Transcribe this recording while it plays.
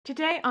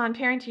Today on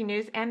Parenting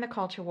News and the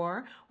Culture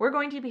War, we're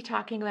going to be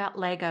talking about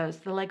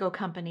Legos, the Lego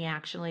company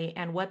actually,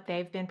 and what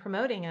they've been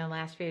promoting in the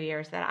last few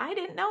years that I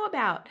didn't know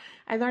about.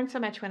 I learned so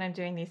much when I'm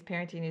doing these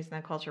Parenting News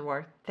and the Culture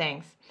War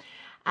things.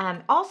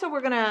 Also, we're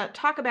going to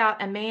talk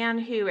about a man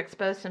who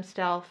exposed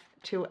himself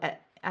to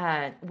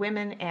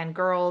women and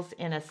girls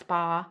in a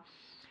spa.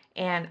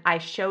 And I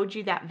showed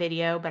you that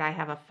video, but I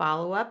have a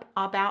follow-up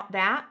about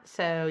that,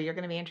 so you're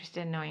going to be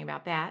interested in knowing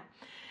about that.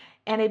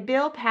 And a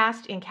bill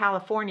passed in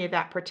California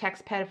that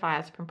protects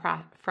pedophiles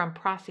from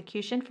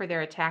prosecution for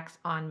their attacks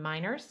on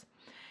minors.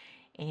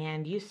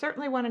 And you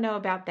certainly want to know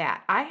about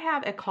that. I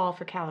have a call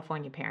for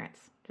California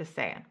parents, just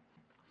saying.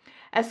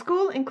 A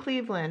school in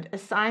Cleveland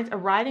assigns a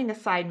writing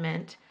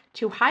assignment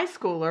to high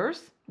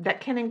schoolers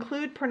that can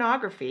include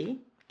pornography.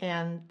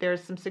 And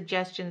there's some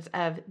suggestions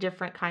of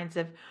different kinds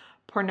of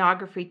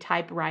pornography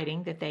type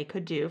writing that they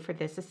could do for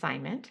this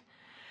assignment.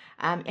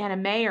 And a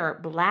mayor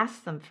blasts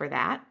them for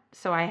that.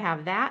 So I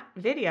have that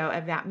video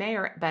of that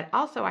mayor, but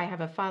also I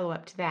have a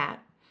follow-up to that.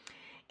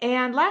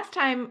 And last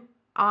time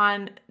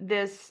on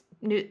this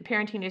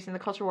Parenting News and the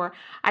Culture War,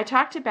 I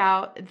talked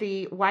about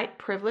the White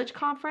Privilege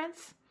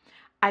Conference.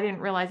 I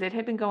didn't realize it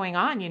had been going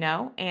on,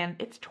 and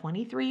it's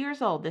 23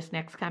 years old this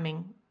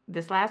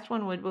last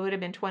one would have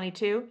been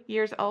 22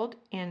 years old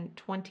in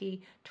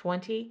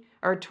 2020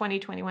 or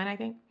 2021, I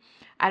think.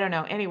 I don't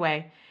know.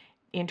 Anyway,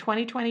 in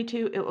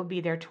 2022, it will be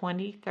their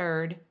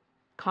 23rd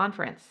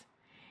conference.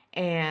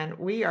 And I'm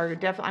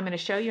going to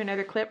show you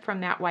another clip from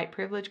that White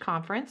Privilege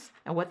Conference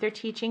and what they're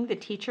teaching, the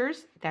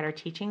teachers that are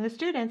teaching the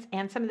students,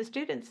 and some of the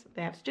students.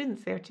 They have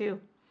students there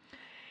too.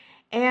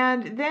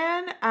 And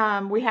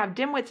then we have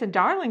Dimwits and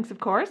Darlings,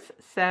 of course.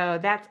 So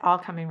that's all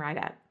coming right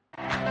up.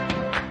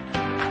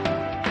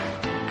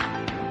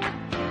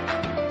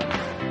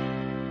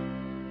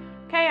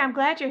 Okay, I'm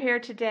glad you're here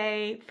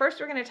today.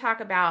 First, we're going to talk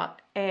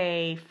about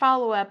a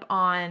follow-up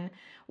on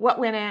what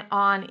went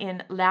on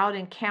in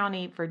Loudoun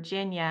County,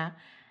 Virginia.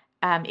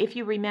 If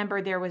you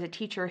remember, there was a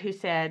teacher who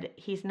said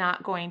he's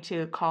not going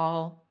to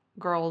call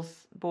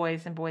girls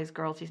boys and boys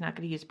girls. He's not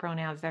going to use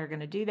pronouns that are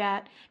going to do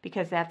that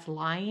because that's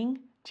lying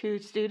to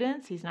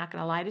students. He's not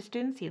going to lie to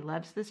students. He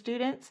loves the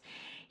students.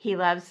 He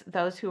loves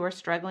those who are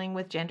struggling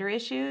with gender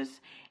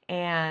issues,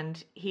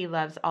 and he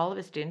loves all of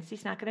his students.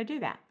 He's not going to do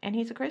that. And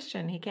he's a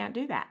Christian. He can't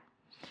do that.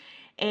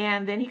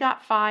 And then he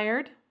got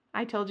fired.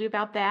 I told you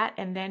about that.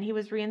 And then he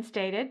was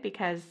reinstated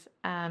because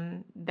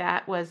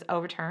that was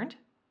overturned.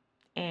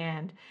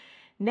 And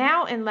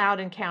now in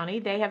Loudoun County,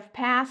 they have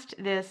passed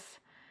this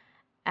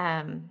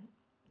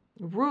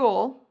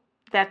rule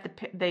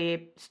that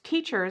the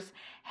teachers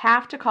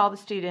have to call the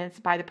students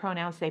by the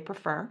pronouns they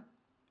prefer,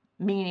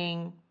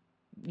 meaning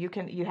you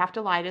have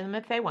to lie to them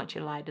if they want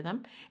you to lie to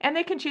them, and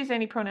they can choose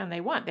any pronoun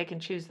they want. They can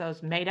choose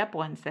those made-up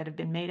ones that have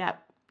been made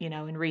up,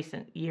 in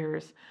recent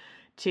years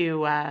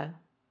to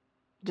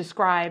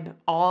describe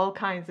all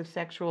kinds of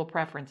sexual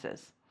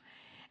preferences,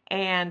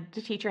 and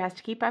the teacher has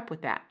to keep up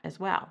with that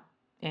as well.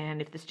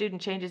 And if the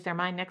student changes their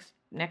mind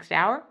next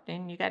hour,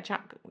 then you got to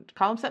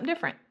call them something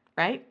different,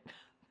 right?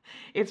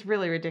 It's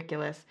really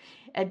ridiculous.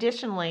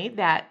 Additionally,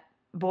 that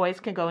boys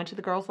can go into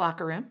the girls'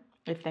 locker room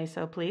if they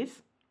so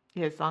please,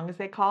 as long as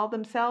they call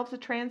themselves a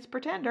trans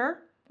pretender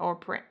or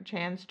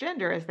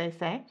transgender, as they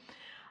say.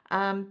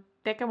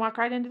 They can walk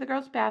right into the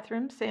girls'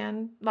 bathrooms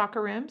and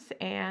locker rooms,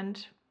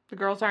 and the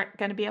girls aren't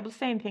going to be able to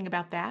say anything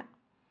about that.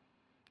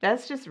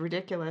 That's just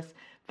ridiculous.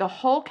 The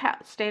whole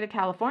state of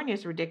California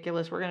is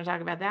ridiculous. We're going to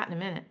talk about that in a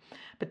minute.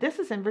 But this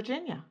is in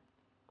Virginia.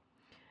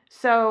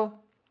 So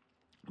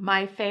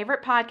my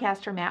favorite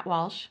podcaster, Matt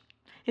Walsh,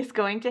 is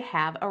going to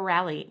have a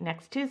rally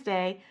next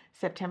Tuesday,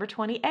 September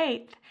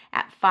 28th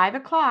at 5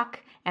 o'clock,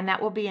 and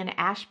that will be in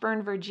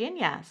Ashburn,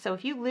 Virginia. So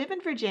if you live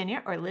in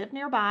Virginia or live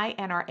nearby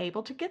and are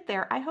able to get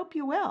there, I hope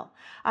you will.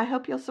 I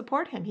hope you'll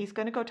support him. He's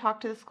going to go talk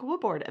to the school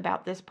board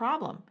about this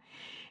problem.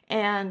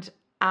 And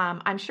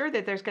I'm sure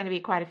that there's going to be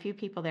quite a few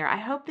people there. I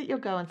hope that you'll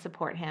go and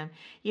support him.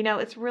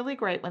 It's really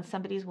great when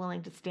somebody's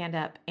willing to stand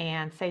up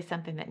and say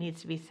something that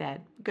needs to be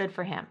said. Good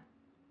for him.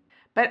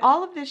 But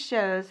all of this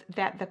shows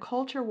that the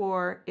culture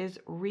war is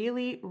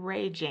really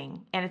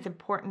raging, and it's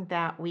important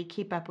that we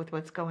keep up with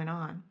what's going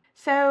on.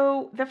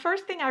 So the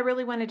first thing I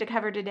really wanted to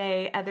cover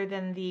today, other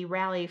than the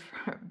rally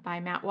by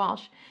Matt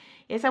Walsh,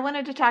 is I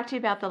wanted to talk to you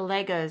about the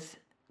Legos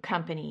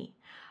company.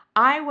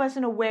 I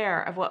wasn't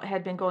aware of what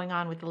had been going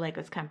on with the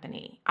Legos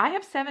company. I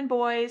have 7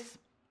 boys.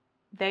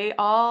 They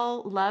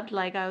all loved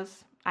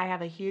Legos. I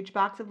have a huge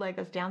box of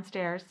Legos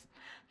downstairs.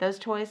 Those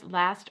toys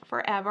last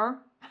forever.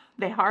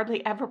 They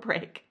hardly ever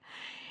break.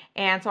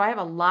 And so I have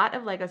a lot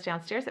of Legos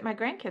downstairs that my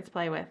grandkids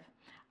play with.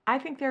 I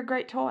think they're a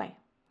great toy.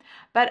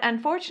 But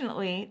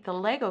unfortunately, the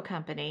Lego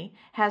company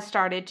has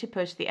started to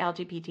push the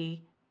LGBT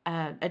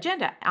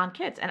agenda on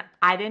kids. And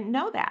I didn't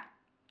know that.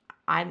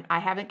 I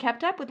haven't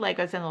kept up with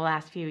Legos in the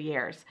last few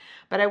years,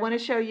 but I want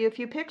to show you a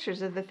few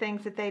pictures of the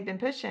things that they've been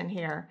pushing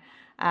here.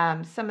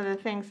 Some of the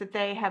things that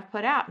they have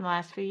put out in the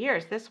last few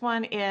years. This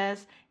one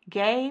is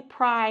Gay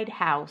Pride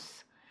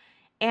House.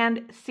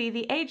 And see,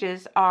 the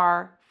ages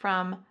are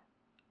from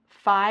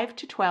 5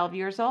 to 12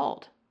 years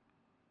old.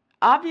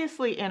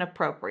 obviously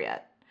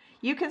inappropriate.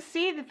 You can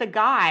see that the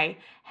guy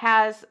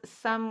has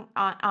some,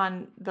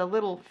 on the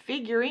little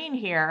figurine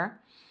here,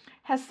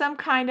 has some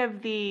kind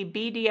of the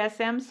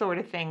BDSM sort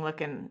of thing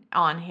looking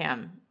on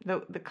him.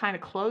 The kind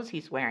of clothes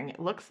he's wearing, it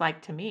looks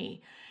like to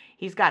me.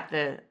 He's got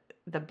the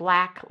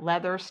black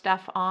leather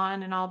stuff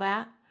on and all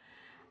that.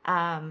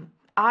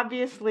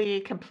 Obviously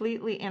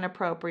completely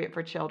inappropriate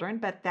for children,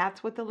 but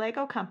that's what the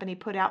Lego company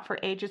put out for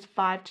ages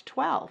 5 to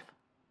 12.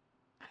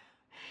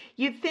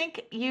 You'd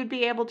think you'd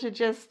be able to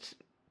just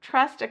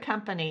trust a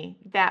company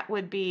that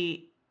would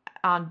be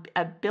on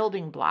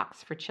building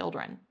blocks for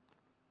children.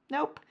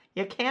 Nope,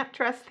 you can't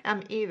trust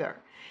them either.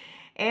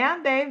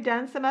 And they've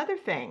done some other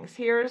things.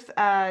 Here's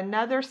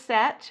another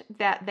set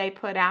that they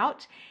put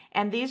out,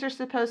 and these are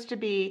supposed to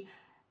be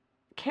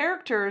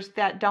characters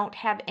that don't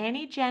have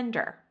any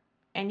gender.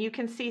 And you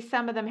can see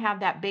some of them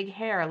have that big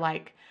hair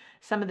like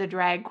some of the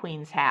drag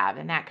queens have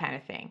and that kind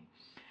of thing.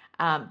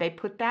 They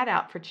put that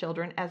out for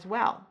children as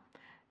well.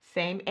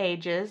 Same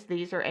ages.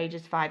 These are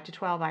ages 5 to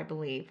 12, I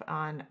believe,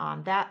 on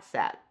that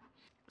set.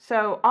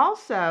 So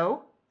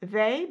also,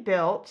 they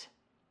built,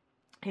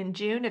 in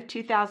June of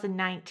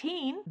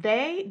 2019,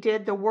 they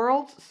did the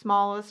world's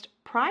smallest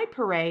Pride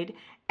Parade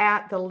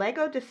at the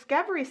Lego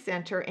Discovery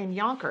Center in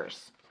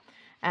Yonkers.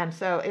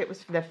 So it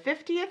was the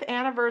 50th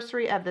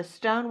anniversary of the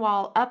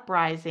Stonewall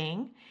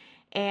Uprising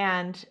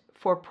and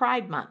for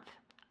Pride Month.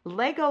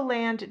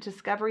 Legoland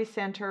Discovery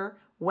Center,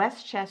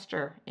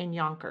 Westchester in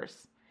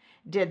Yonkers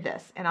did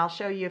this. And I'll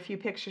show you a few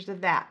pictures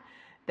of that.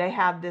 They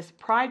have this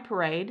Pride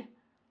Parade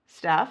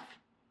stuff.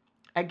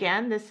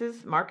 Again, this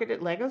is marketed,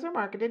 Legos are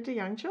marketed to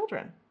young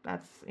children.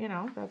 That's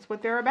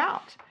what they're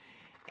about.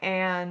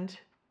 And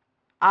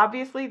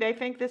obviously they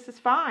think this is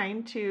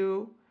fine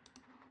to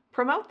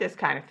promote this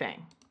kind of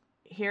thing.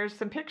 Here's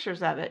some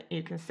pictures of it,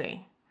 you can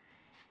see,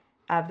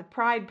 of the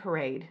Pride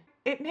Parade.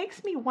 It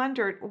makes me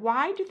wonder,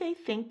 why do they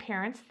think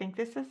parents think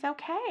this is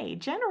okay?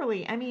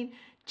 Generally,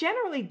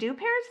 do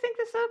parents think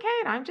this is okay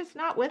and I'm just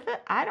not with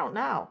it? I don't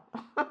know.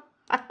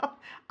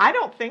 I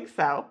don't think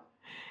so.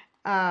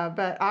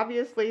 But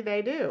obviously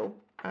they do.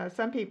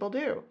 Some people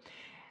do.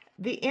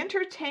 The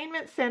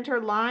entertainment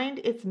center lined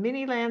its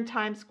Miniland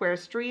Times Square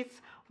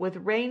streets with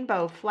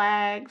rainbow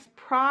flags,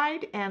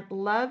 pride and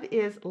love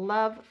is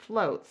love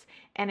floats,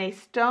 and a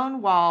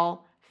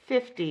Stonewall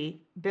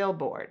 50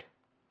 billboard.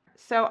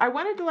 So I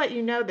wanted to let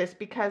you know this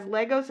because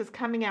Legos is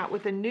coming out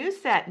with a new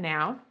set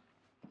now,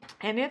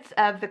 and it's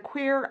of the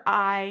Queer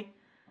Eye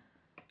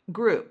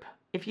group.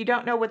 If you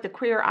don't know what the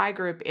Queer Eye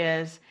group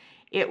is,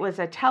 it was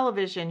a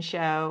television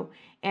show,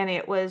 and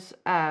it was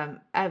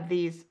of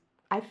these,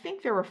 I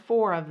think there were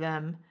 4 of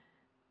them,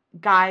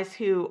 guys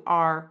who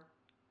are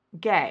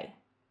gay.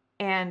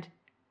 And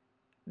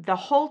the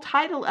whole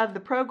title of the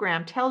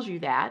program tells you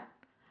that.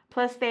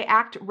 Plus, they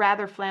act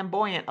rather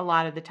flamboyant a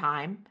lot of the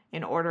time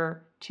in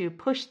order to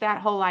push that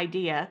whole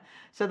idea.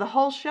 So the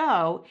whole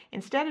show,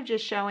 instead of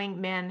just showing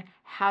men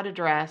how to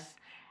dress,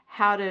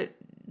 how to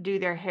do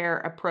their hair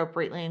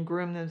appropriately and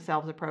groom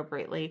themselves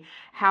appropriately,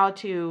 how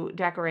to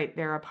decorate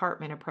their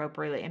apartment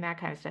appropriately and that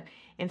kind of stuff,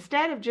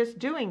 instead of just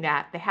doing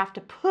that, they have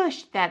to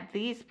push that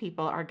these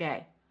people are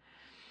gay.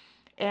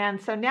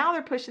 And so now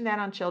they're pushing that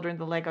on children,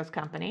 the Legos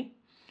company.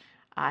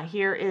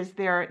 Here is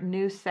their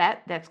new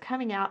set that's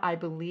coming out, I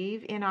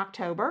believe, in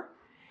October.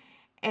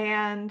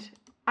 And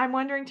I'm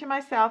wondering to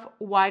myself,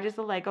 why does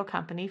the Lego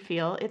company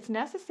feel it's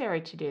necessary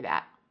to do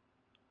that?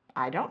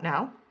 I don't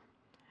know.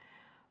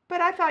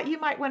 But I thought you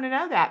might want to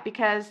know that,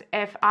 because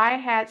if I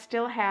had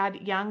still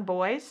had young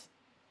boys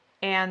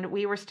and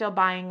we were still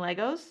buying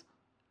Legos,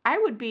 I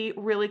would be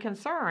really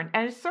concerned.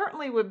 And I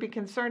certainly would be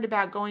concerned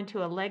about going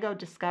to a Lego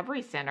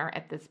Discovery Center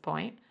at this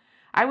point.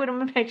 I would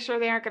want to make sure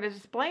they aren't going to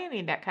display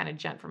any of that kind of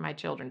junk for my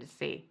children to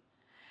see.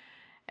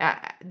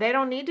 They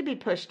don't need to be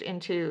pushed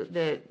into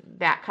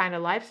that kind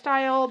of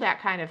lifestyle, that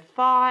kind of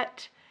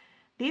thought.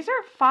 These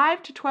are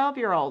 5 to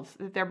 12-year-olds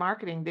that they're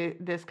marketing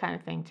this kind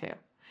of thing to.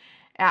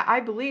 I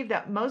believe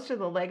that most of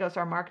the Legos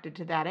are marketed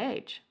to that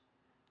age.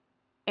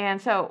 And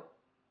so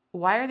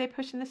why are they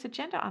pushing this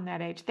agenda on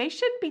that age? They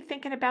shouldn't be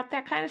thinking about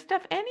that kind of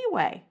stuff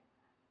anyway.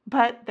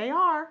 But they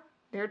are.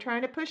 They're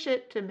trying to push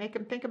it to make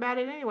them think about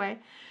it anyway.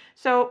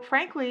 So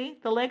frankly,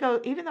 the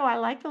Lego, even though I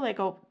like the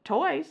Lego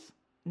toys,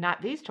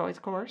 not these toys,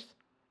 of course,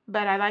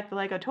 but I like the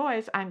Lego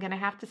toys, I'm going to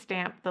have to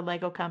stamp the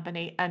Lego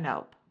company a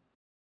nope.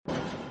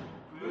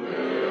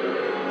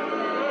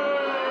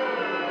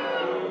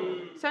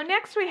 So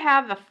next we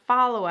have the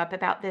follow-up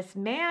about this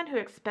man who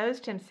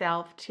exposed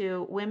himself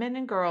to women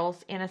and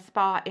girls in a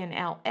spa in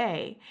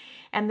LA.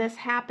 And this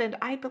happened,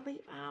 I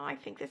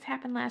think this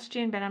happened last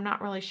June, but I'm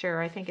not really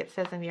sure. I think it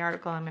says in the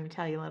article I'm going to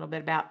tell you a little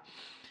bit about.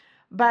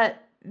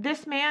 But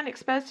this man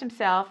exposed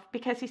himself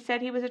because he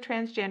said he was a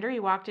transgender.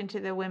 He walked into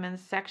the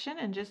women's section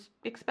and just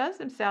exposed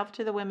himself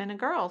to the women and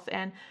girls.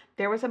 And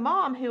there was a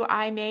mom who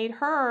I made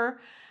her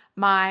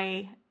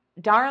my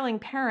darling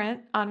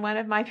parent on one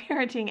of my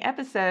parenting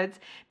episodes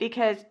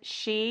because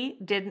she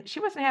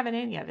wasn't having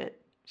any of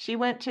it. She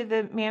went to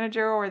the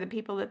manager or the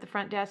people at the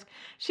front desk.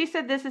 She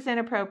said this is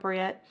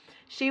inappropriate.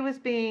 She was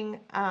being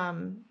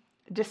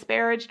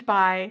disparaged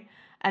by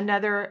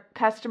another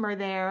customer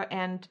there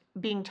and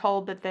being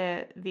told that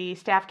the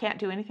staff can't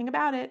do anything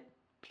about it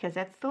because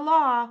that's the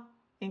law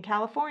in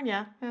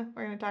California.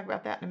 We're going to talk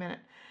about that in a minute.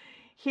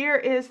 Here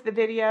is the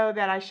video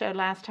that I showed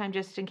last time,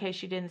 just in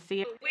case you didn't see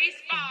it. We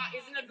Spa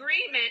is an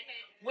agreement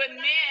with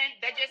men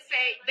that just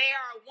say they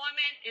are a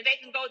woman and they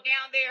can go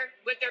down there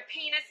with their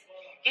penis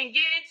and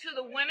get into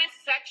the women's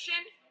section.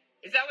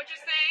 Is that what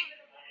you're saying?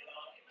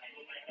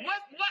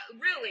 What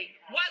really?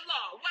 What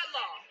law? What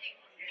law?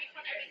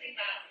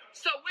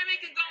 So women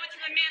can go into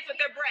the men's with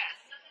their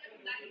breasts.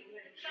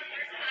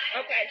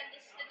 Okay.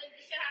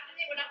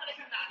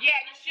 Yeah,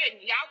 you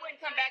shouldn't. Yeah, I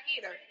wouldn't come back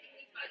either.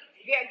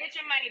 Yeah, get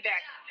your money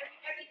back.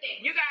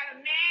 You got a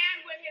man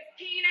with his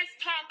penis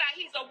talking about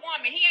he's a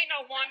woman. He ain't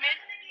no woman.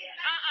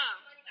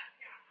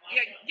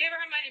 Yeah, give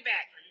her money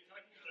back.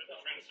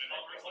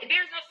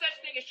 There's no such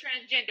thing as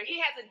transgender. He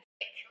has a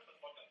dick.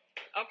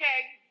 Okay?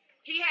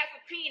 He has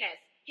a penis.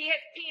 His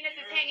penis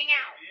is hanging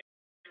out.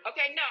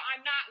 Okay, no,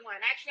 I'm not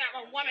one. Actually,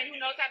 I'm a woman who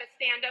knows how to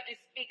stand up and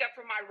speak up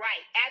for my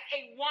right. As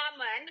a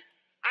woman,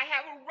 I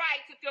have a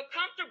right to feel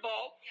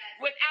comfortable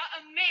without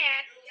a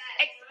man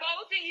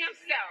exposing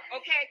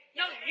himself, okay?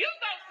 No, you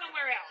go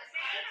somewhere else.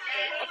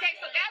 Okay,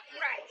 so that's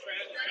right.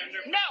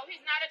 No,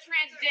 he's not a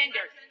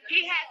transgender.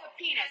 He has a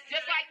penis,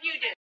 just like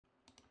you do.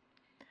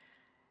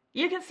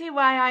 You can see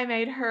why I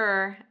made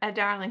her a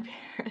darling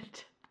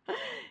parent.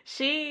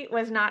 She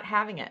was not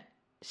having it.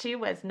 She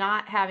was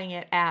not having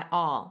it at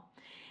all.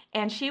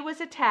 And she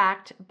was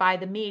attacked by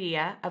the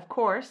media. Of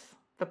course,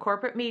 the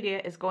corporate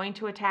media is going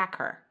to attack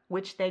her,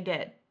 which they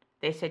did.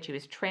 They said she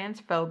was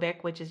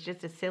transphobic, which is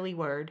just a silly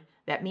word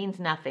that means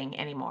nothing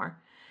anymore.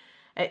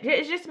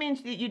 It just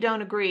means that you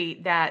don't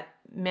agree that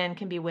men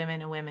can be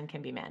women and women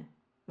can be men.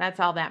 That's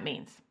all that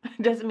means.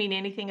 It doesn't mean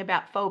anything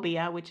about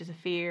phobia, which is a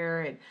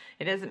fear.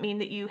 It doesn't mean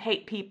that you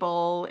hate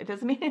people. It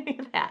doesn't mean any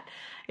of that.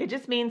 It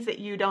just means that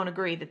you don't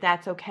agree that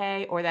that's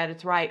okay or that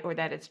it's right or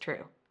that it's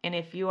true. And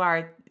if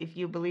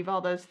you believe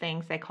all those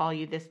things, they call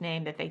you this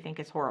name that they think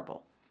is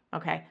horrible.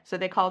 Okay? So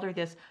they called her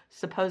this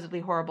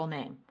supposedly horrible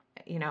name,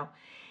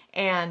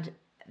 and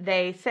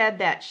they said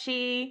that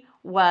she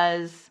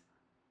was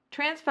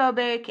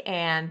transphobic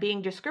and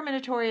being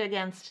discriminatory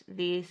against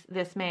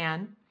this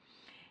man.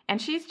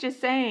 And she's just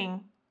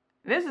saying,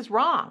 this is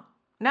wrong.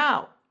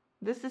 No,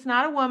 this is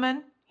not a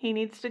woman. He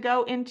needs to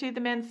go into the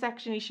men's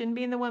section. He shouldn't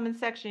be in the women's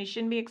section. He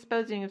shouldn't be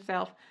exposing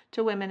himself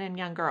to women and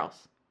young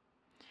girls.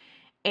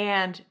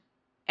 And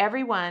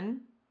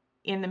everyone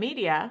in the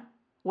media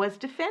was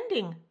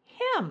defending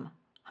him,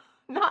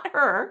 not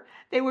her.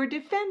 They were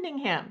defending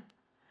him.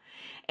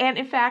 And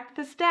in fact,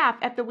 the staff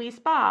at the Wi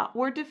Spa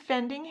were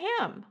defending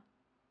him,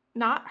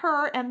 not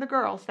her and the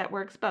girls that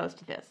were exposed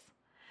to this.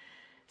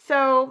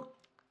 So,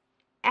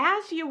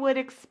 as you would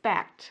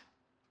expect,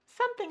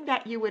 something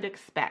that you would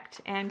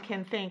expect and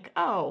can think,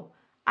 oh,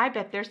 I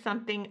bet there's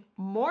something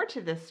more to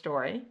this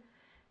story.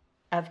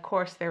 Of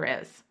course there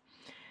is.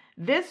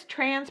 This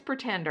trans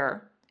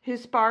pretender, who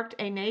sparked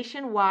a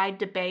nationwide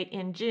debate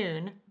in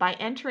June by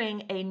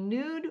entering a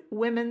nude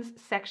women's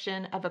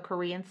section of a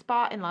Korean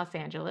spa in Los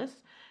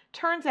Angeles,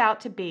 turns out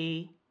to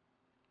be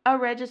a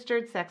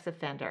registered sex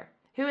offender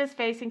who is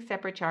facing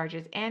separate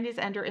charges and is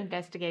under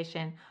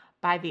investigation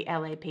by the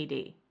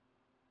LAPD.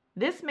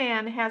 This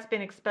man has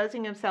been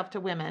exposing himself to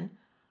women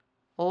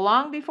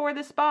long before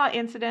the spa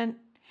incident.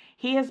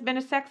 He has been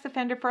a sex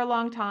offender for a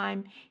long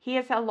time. He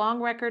has a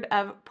long record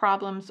of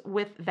problems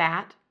with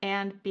that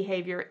and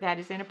behavior that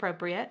is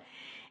inappropriate.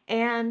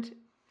 And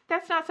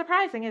that's not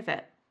surprising, is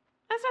it?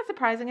 That's not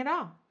surprising at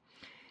all.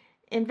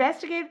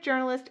 Investigative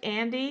journalist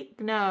Andy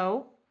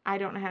Ngo, I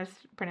don't know how to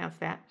pronounce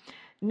that,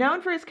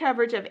 known for his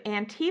coverage of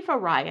Antifa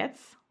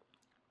riots,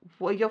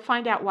 well, you'll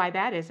find out why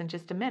that is in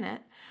just a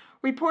minute,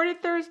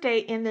 reported Thursday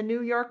in the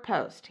New York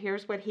Post.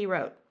 Here's what he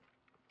wrote.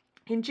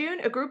 In June,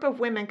 a group of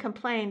women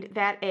complained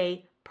that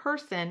a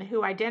person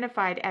who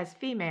identified as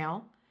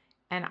female,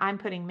 and I'm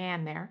putting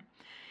man there,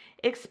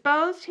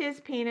 exposed his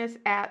penis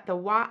at the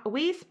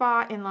Wi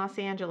Spa in Los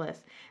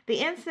Angeles. The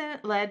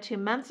incident led to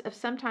months of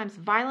sometimes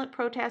violent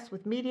protests,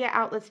 with media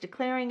outlets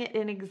declaring it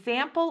an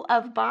example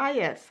of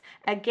bias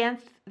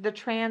against the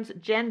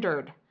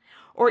transgendered,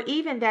 or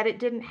even that it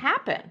didn't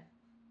happen.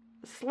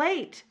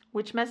 Slate,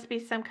 which must be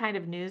some kind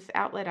of news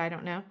outlet, I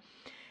don't know,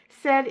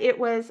 said it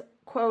was,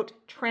 quote,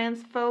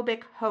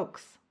 transphobic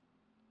hoax.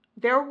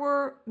 There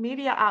were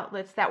media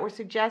outlets that were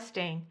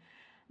suggesting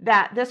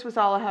that this was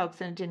all a hoax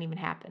and it didn't even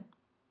happen.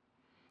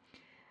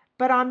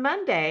 But on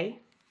Monday,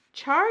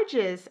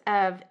 charges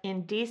of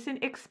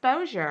indecent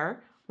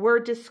exposure were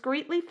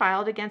discreetly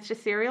filed against a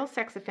serial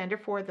sex offender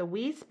for the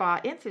Wi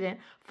Spa incident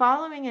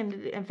following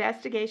an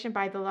investigation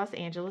by the Los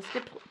Angeles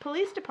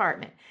Police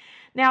Department.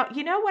 Now,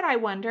 you know what I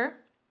wonder?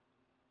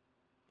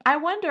 I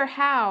wonder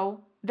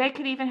how they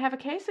could even have a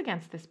case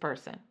against this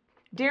person.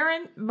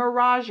 Darren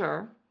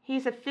Marager,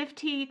 he's a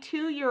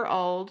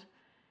 52-year-old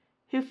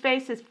who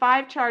faces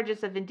 5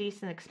 charges of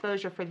indecent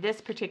exposure for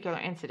this particular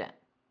incident.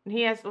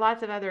 He has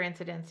lots of other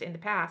incidents in the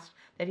past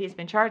that he's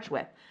been charged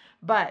with.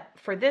 But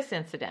for this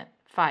incident,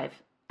 five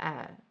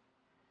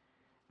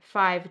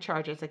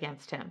charges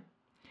against him.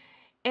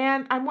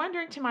 And I'm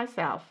wondering to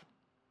myself,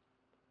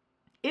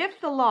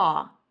 if the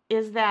law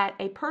is that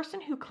a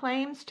person who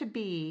claims to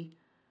be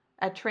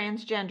a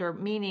transgender,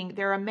 meaning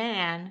they're a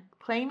man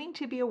claiming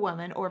to be a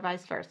woman or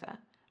vice versa,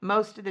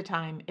 most of the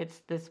time it's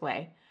this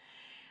way,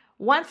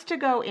 wants to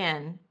go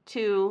in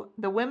to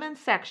the women's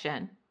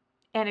section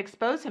and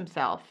expose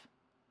himself,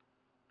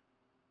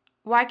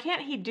 why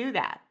can't he do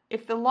that?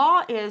 If the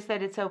law is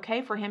that it's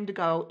okay for him to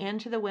go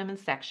into the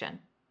women's section,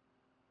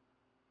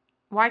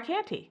 why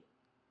can't he?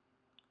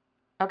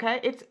 Okay,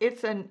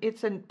 it's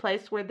a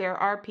place where there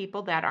are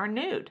people that are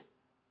nude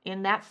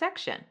in that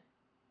section.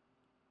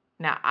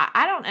 Now,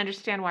 I don't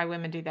understand why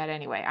women do that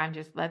anyway.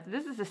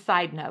 This is a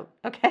side note,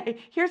 okay?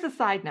 Here's a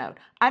side note.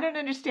 I don't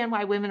understand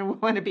why women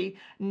want to be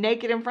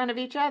naked in front of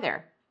each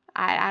other.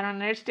 I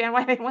don't understand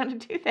why they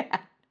want to do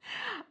that.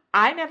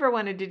 I never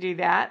wanted to do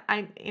that.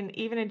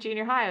 Even in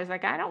junior high, I was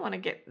like, I don't want to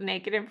get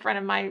naked in front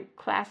of my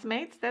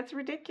classmates. That's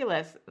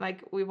ridiculous.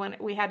 Like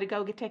we had to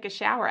go take a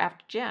shower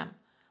after gym.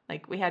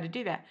 Like we had to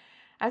do that.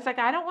 I was like,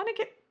 I don't want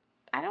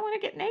to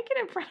get naked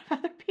in front of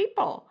other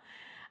people.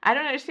 I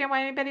don't understand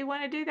why anybody would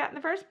want to do that in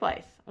the first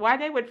place. Why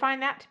they would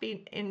find that to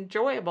be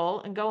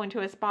enjoyable and go into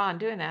a spa and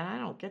doing that, I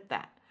don't get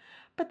that.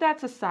 But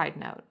that's a side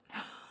note.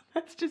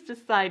 That's just a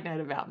side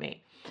note about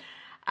me.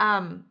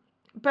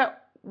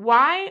 But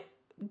why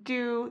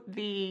do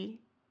the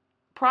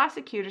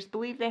prosecutors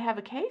believe they have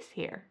a case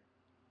here?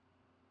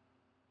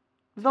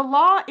 The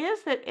law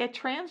is that a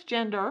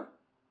transgender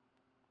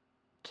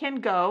can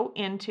go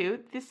into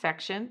the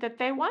section that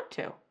they want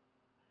to.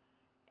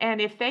 And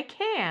if they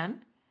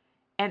can,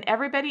 and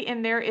everybody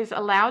in there is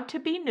allowed to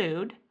be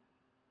nude,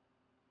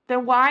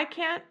 then why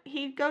can't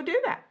he go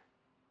do that?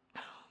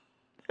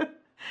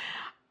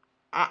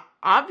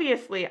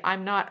 Obviously,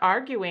 I'm not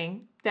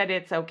arguing that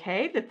it's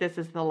okay that this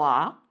is the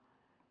law,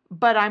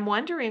 but I'm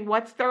wondering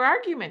what's their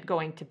argument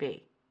going to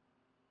be.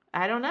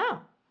 I don't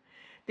know.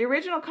 The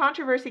original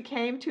controversy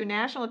came to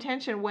national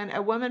attention when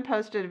a woman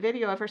posted a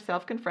video of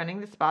herself confronting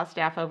the spa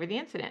staff over the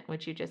incident,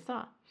 which you just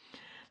saw.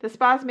 The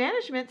spa's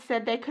management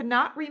said they could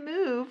not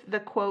remove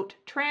the, quote,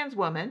 trans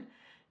woman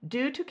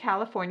due to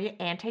California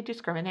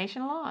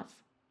anti-discrimination laws.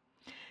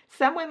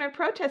 Some women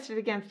protested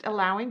against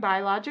allowing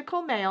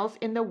biological males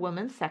in the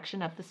women's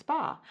section of the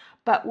spa,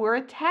 but were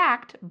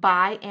attacked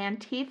by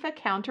Antifa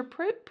counter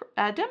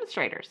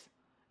demonstrators.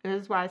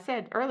 This is why I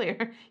said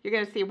earlier, you're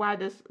going to see why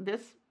this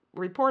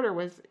reporter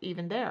was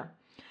even there.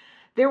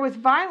 There was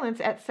violence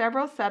at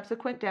several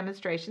subsequent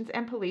demonstrations,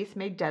 and police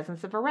made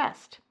dozens of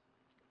arrests.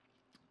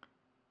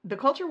 The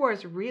culture war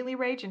is really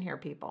raging here,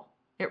 people.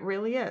 It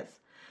really is.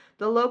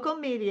 The local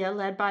media,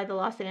 led by the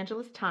Los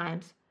Angeles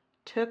Times,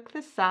 took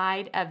the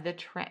side of the,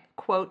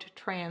 quote,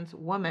 trans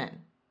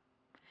woman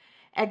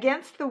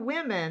against the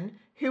women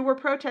who were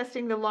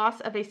protesting the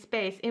loss of a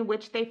space in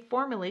which they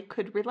formerly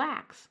could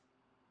relax.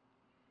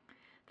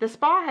 The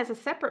spa has a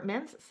separate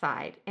men's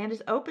side and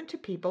is open to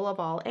people of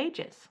all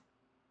ages.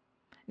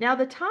 Now,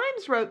 the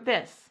Times wrote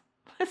this.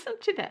 Listen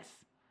to this.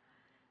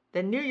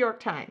 The New York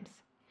Times.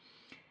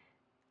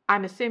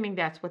 I'm assuming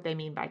that's what they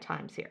mean by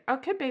Times here. Oh,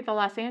 it could be the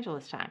Los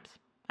Angeles Times.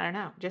 I don't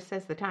know. It just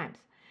says the Times.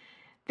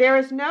 There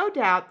is no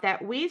doubt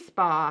that We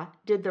Spa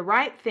did the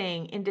right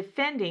thing in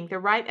defending the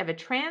right of a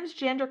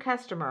transgender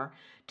customer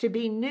to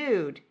be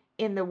nude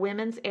in the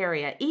women's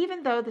area,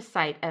 even though the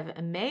sight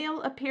of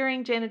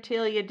male-appearing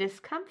genitalia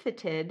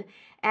discomfited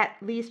at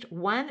least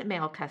one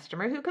male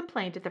customer who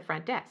complained at the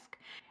front desk.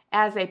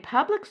 As a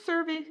public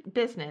service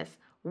business,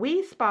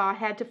 We Spa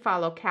had to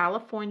follow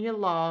California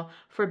law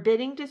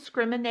forbidding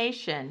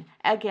discrimination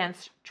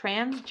against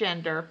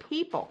transgender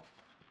people.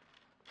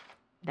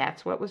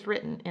 That's what was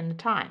written in the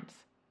Times.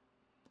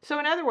 So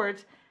in other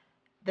words,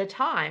 the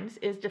Times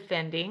is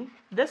defending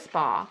the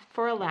spa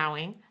for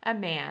allowing a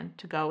man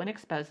to go and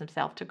expose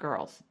himself to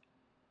girls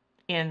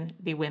in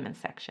the women's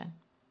section.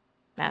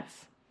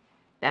 That's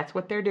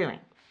what they're doing.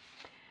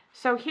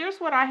 So here's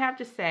what I have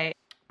to say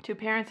to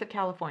parents of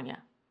California.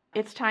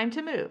 It's time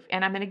to move.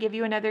 And I'm going to give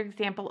you another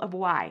example of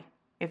why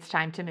it's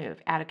time to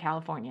move out of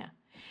California.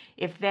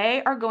 If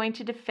they are going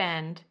to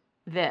defend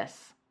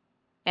this,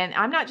 and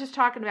I'm not just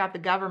talking about the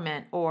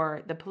government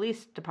or the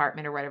police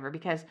department or whatever,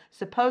 because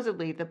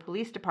supposedly the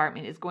police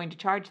department is going to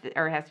charge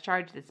has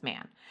charged this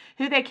man,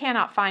 who they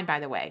cannot find, by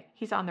the way.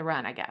 He's on the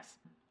run, I guess.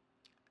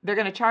 They're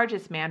going to charge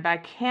this man, but I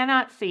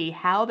cannot see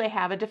how they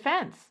have a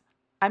defense.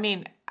 I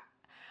mean,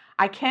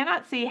 I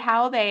cannot see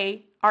how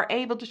they are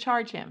able to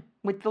charge him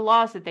with the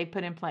laws that they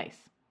put in place.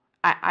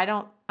 I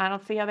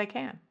don't see how they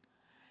can.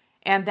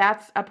 And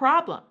that's a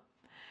problem.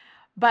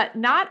 But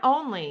not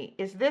only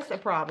is this a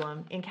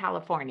problem in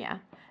California,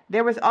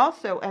 there was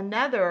also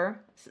another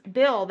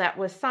bill that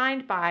was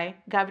signed by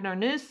Governor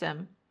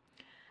Newsom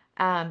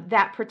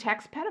that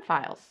protects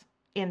pedophiles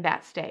in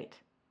that state.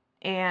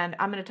 And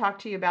I'm going to talk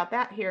to you about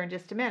that here in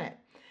just a minute.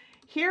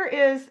 Here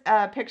is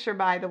a picture,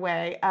 by the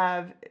way,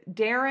 of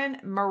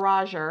Darren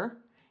Marager.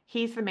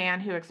 He's the man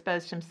who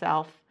exposed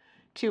himself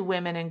to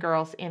women and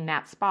girls in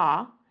that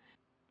spa.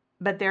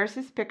 But there's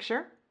his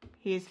picture.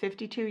 He's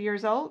 52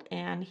 years old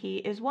and he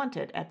is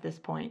wanted at this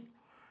point.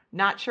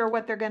 Not sure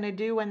what they're going to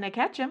do when they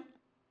catch him.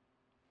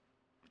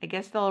 I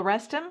guess they'll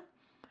arrest him,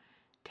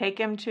 take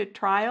him to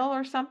trial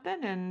or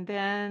something, and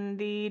then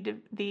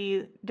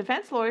the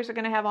defense lawyers are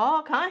going to have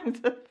all kinds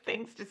of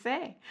things to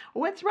say.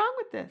 What's wrong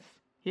with this?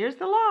 Here's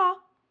the law.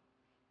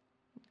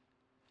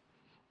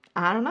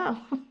 I don't know.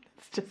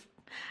 It's just,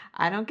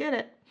 I don't get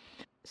it.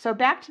 So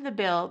back to the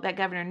bill that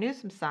Governor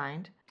Newsom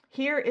signed.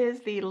 Here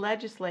is the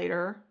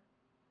legislator.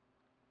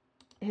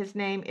 His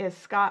name is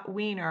Scott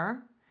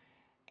Wiener.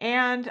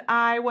 And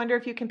I wonder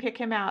if you can pick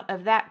him out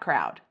of that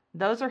crowd.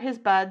 Those are his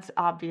buds,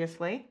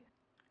 obviously.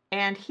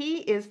 And he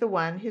is the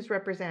one who's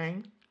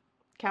representing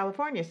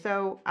California.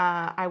 So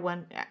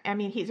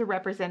he's a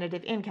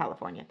representative in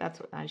California. That's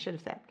what I should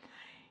have said.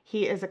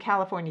 He is a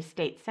California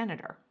state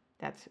senator.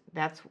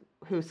 That's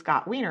who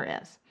Scott Wiener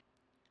is.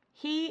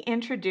 He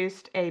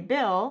introduced a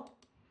bill,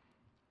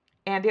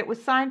 and it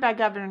was signed by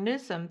Governor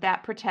Newsom,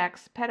 that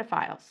protects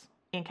pedophiles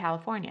in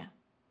California.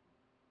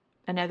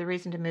 Another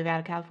reason to move out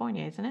of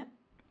California, isn't it?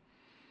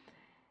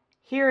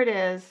 Here it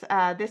is.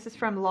 This is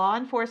from Law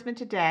Enforcement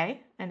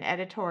Today, an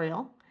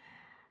editorial.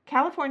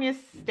 California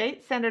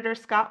State Senator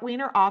Scott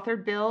Wiener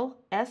authored Bill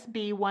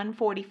SB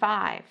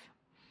 145,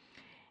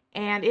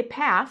 and it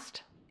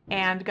passed,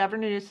 and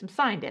Governor Newsom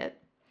signed it.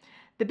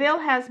 The bill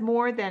has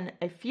more than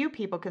a few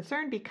people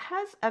concerned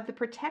because of the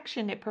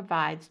protection it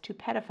provides to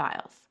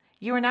pedophiles.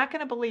 You are not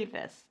going to believe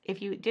this.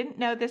 If you didn't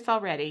know this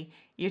already,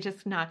 you're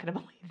just not going to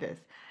believe this.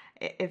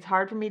 It's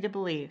hard for me to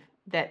believe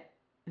that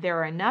there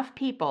are enough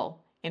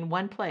people in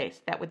one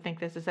place that would think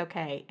this is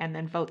okay and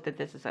then vote that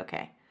this is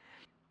okay.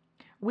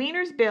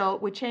 Wiener's bill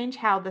would change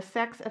how the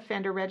sex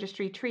offender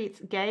registry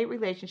treats gay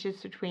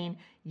relationships between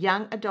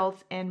young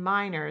adults and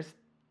minors.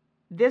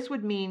 This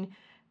would mean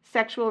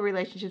sexual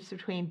relationships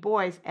between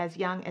boys as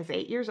young as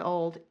 8 years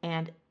old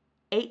and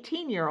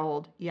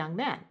 18-year-old young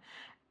men.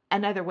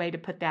 Another way to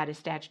put that is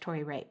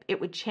statutory rape. It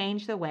would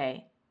change the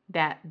way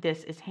that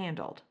this is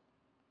handled.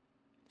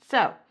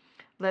 So,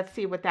 let's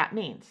see what that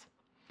means.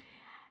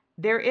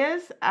 There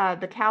is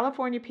the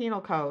California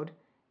Penal Code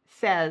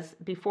says,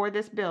 before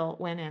this bill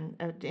went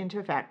into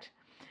effect,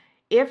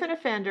 if an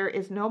offender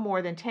is no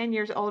more than 10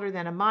 years older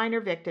than a minor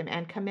victim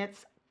and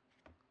commits,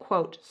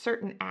 quote,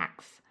 certain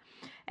acts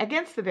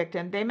against the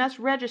victim, they must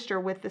register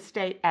with the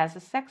state as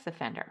a sex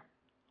offender.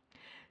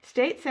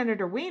 State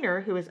Senator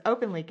Wiener, who is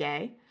openly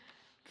gay,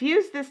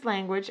 views this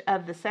language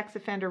of the Sex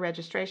Offender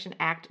Registration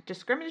Act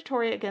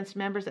discriminatory against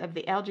members of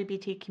the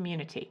LGBT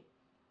community.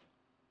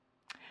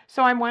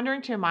 So I'm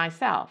wondering to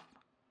myself,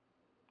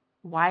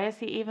 why is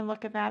he even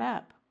looking that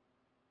up?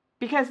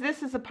 Because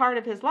this is a part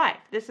of his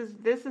life. This is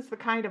the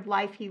kind of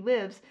life he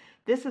lives.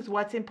 This is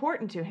what's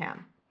important to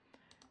him.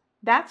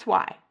 That's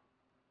why.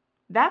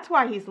 That's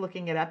why he's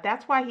looking it up.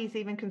 That's why he's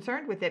even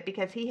concerned with it,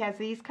 because he has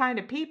these kind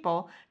of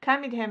people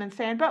coming to him and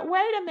saying, but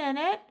wait a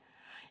minute,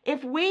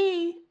 if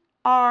we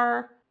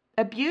are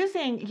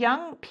abusing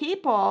young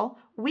people,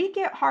 we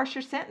get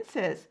harsher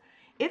sentences.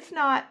 It's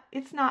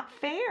not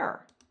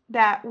fair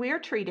that we're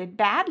treated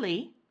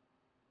badly.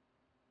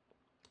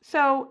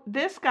 So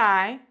this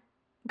guy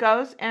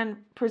goes and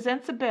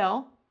presents a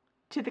bill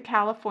to the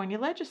California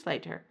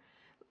legislature.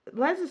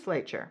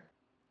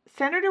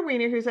 Senator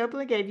Wiener, who's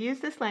openly gay, views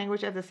this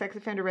language of the sex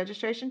offender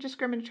registration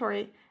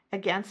discriminatory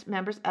against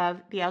members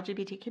of the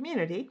LGBT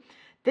community.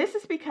 This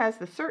is because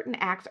the certain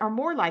acts are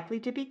more likely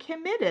to be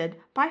committed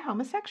by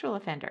homosexual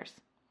offenders.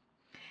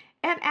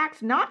 And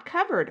acts not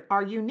covered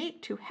are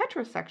unique to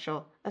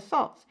heterosexual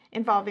assaults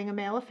involving a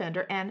male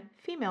offender and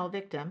female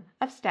victim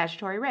of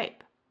statutory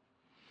rape.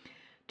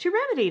 To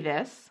remedy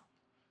this,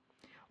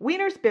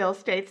 Wiener's bill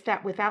states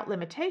that without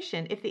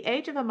limitation, if the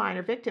age of a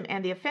minor victim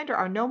and the offender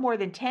are no more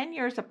than 10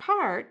 years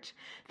apart,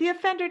 the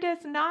offender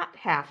does not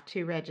have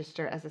to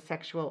register as a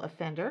sexual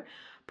offender,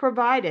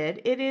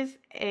 provided it is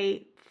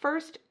a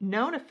first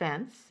known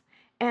offense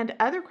and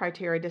other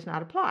criteria does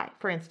not apply.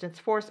 For instance,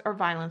 force or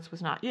violence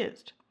was not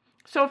used.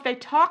 So if they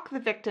talk the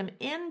victim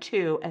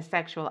into a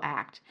sexual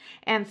act,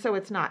 and so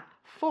it's not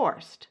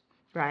forced,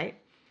 right,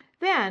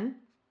 then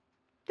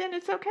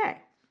it's okay.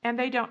 And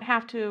they don't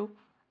have to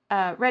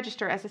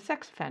register as a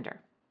sex offender.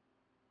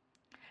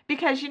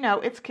 Because,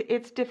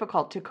 it's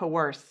difficult to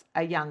coerce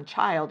a young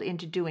child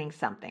into doing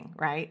something,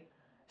 right?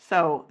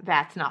 So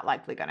that's not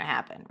likely going to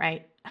happen,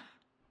 right?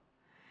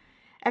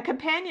 A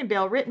companion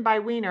bill written by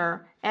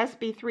Wiener,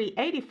 SB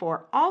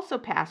 384, also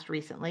passed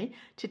recently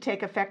to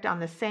take effect on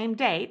the same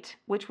date,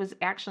 which was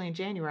actually in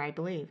January, I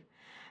believe.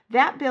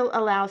 That bill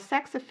allows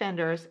sex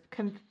offenders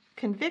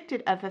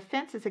convicted of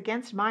offenses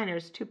against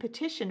minors to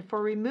petition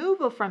for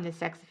removal from the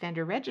sex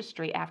offender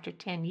registry after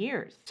 10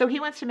 years. So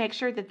he wants to make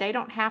sure that they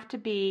don't have to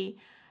be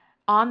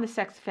on the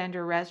sex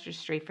offender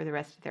registry for the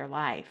rest of their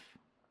life.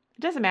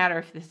 It doesn't matter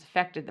if this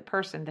affected the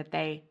person that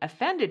they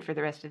offended for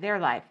the rest of their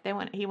life.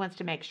 He wants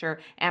to make sure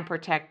and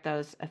protect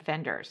those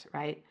offenders,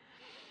 right?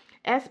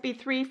 SB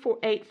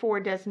 384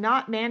 does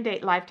not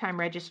mandate lifetime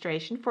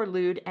registration for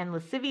lewd and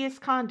lascivious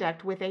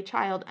conduct with a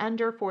child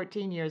under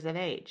 14 years of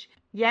age.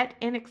 Yet,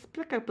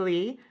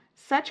 inexplicably,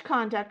 such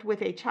conduct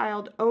with a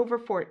child over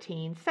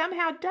 14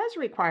 somehow does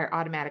require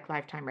automatic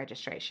lifetime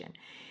registration.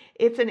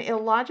 It's an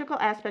illogical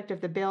aspect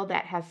of the bill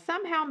that has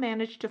somehow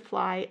managed to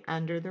fly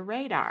under the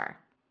radar.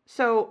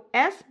 So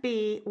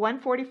SB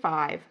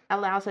 145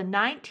 allows a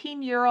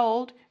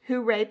 19-year-old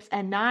who rapes a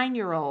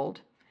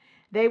 9-year-old,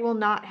 they will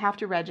not have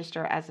to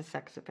register as a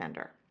sex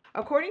offender.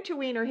 According to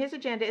Weiner, his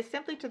agenda is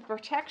simply to the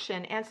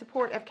protection and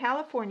support of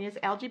California's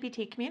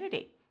LGBT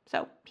community.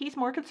 So he's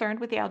more concerned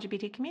with the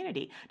LGBT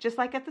community. Just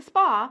like at the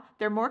spa,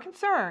 they're more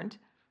concerned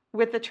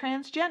with the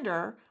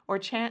transgender or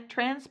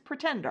trans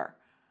pretender.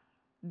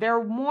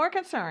 They're more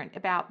concerned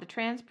about the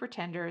trans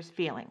pretender's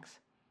feelings.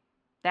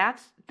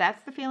 That's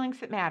the feelings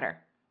that matter.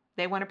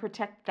 They want to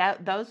protect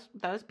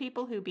those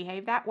people who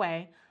behave that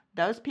way.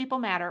 Those people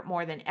matter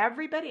more than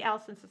everybody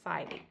else in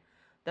society.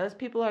 Those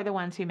people are the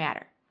ones who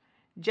matter.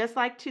 Just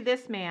like to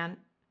this man,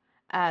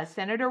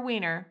 Senator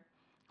Weiner,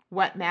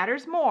 what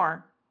matters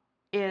more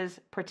is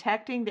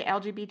protecting the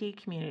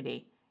LGBT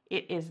community.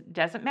 It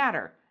doesn't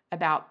matter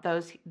about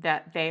those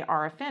that they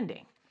are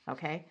offending,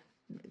 okay?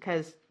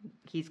 Because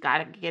he's got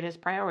to get his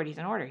priorities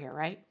in order here,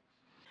 right?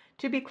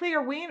 To be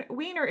clear,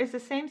 Weiner is the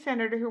same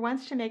senator who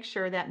wants to make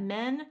sure that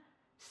men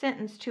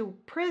sentenced to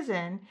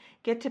prison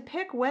get to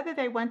pick whether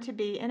they want to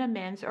be in a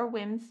men's or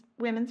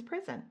women's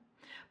prison.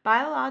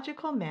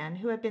 Biological men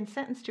who have been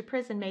sentenced to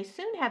prison may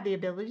soon have the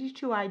ability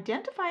to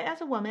identify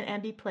as a woman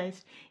and be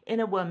placed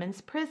in a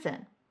woman's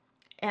prison.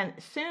 And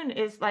soon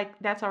is like,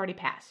 that's already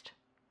passed.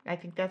 I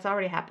think that's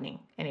already happening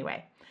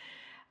anyway.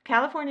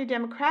 California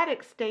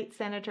Democratic State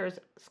Senators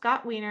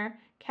Scott Weiner,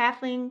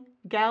 Kathleen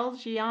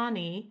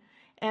Galgiani,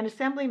 and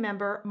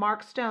Assemblymember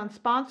Mark Stone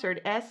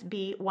sponsored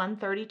SB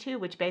 132,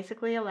 which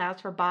basically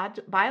allows for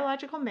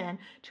biological men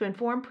to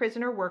inform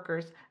prisoner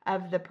workers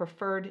of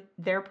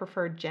their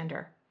preferred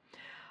gender.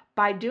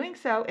 By doing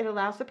so, it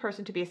allows the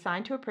person to be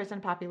assigned to a prison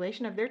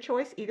population of their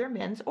choice, either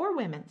men's or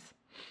women's.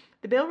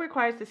 The bill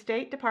requires the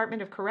State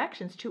Department of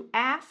Corrections to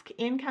ask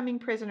incoming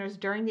prisoners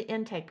during the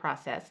intake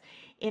process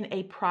in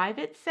a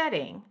private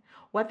setting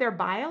what their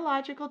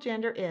biological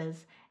gender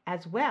is,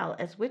 as well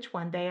as which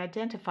one they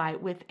identify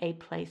with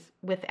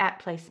at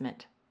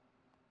placement.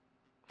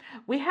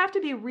 We have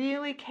to be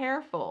really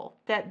careful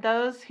that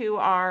those who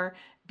are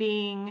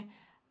being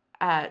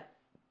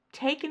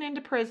taken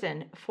into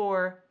prison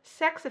for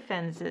sex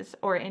offenses,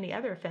 or any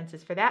other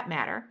offenses for that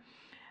matter,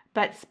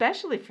 but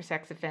especially for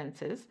sex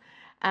offenses,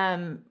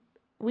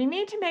 we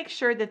need to make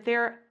sure that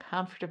they're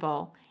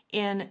comfortable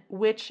in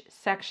which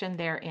section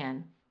they're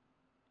in,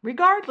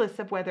 regardless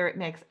of whether it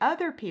makes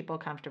other people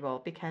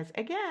comfortable, because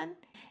again,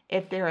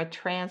 if they're a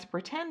trans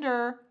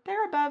pretender,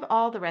 they're above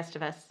all the rest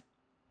of us.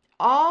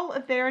 All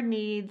of their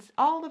needs,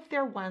 all of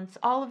their wants,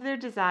 all of their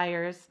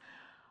desires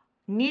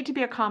need to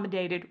be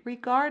accommodated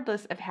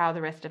regardless of how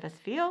the rest of us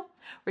feel,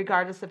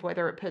 regardless of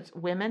whether it puts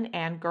women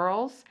and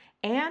girls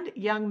and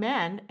young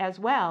men as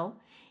well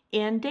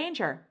in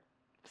danger.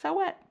 So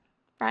what,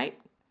 right?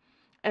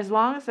 As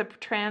long as the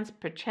trans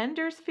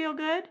pretenders feel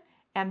good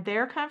and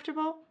they're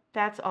comfortable,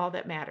 that's all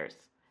that matters,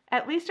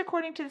 at least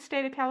according to the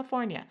state of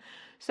California.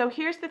 So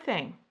here's the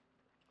thing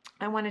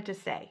I wanted to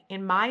say.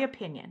 In my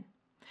opinion,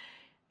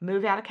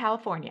 move out of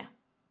California.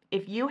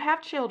 If you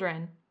have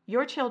children,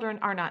 your children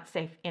are not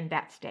safe in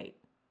that state.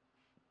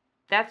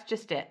 That's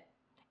just it.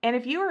 And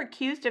if you are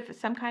accused of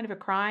some kind of a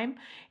crime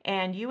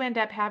and you end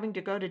up having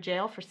to go to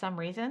jail for some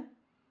reason,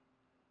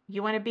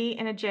 you want to be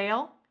in a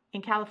jail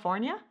in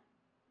California?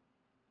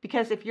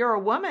 Because if you're a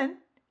woman,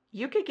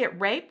 you could get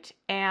raped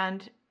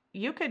and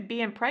you could be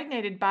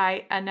impregnated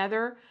by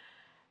another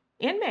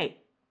inmate.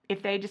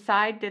 If they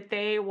decide that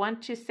they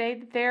want to say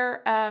that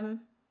they're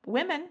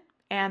women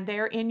and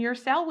they're in your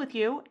cell with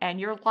you and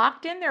you're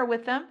locked in there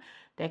with them,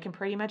 they can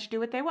pretty much do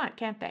what they want,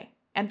 can't they?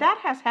 And that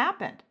has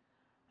happened.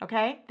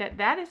 Okay?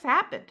 That has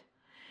happened.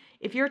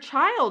 If your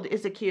child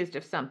is accused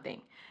of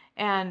something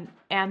and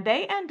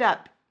they end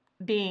up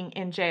being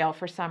in jail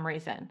for some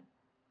reason,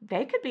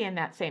 they could be in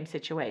that same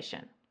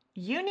situation.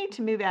 You need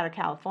to move out of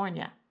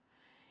California.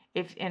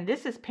 And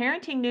this is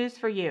parenting news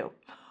for you.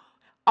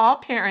 All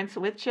parents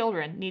with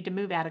children need to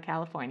move out of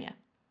California.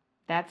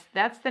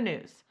 That's the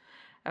news.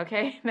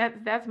 Okay?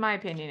 That's my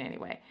opinion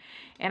anyway.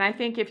 And I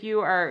think if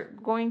you are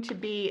going to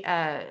be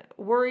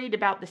worried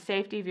about the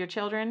safety of your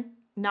children,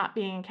 not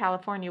being in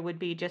California would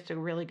be just a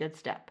really good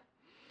step.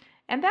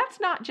 And that's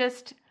not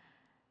just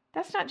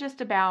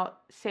about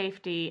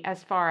safety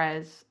as far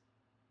as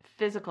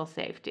physical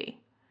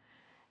safety.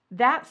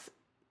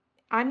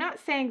 I'm not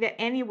saying that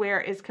anywhere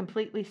is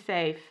completely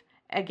safe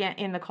again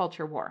in the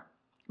culture war,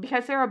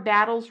 because there are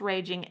battles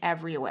raging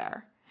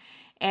everywhere,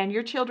 and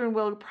your children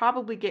will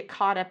probably get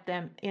caught up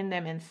in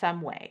them in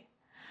some way.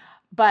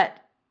 But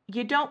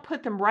you don't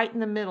put them right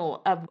in the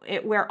middle of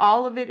it where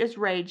all of it is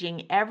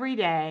raging every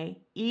day,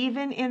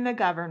 even in the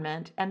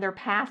government, and they're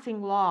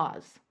passing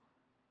laws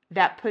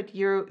that put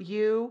your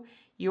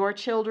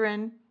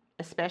children,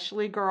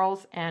 especially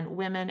girls and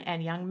women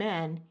and young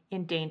men,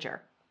 in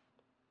danger.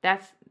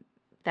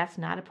 That's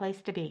not a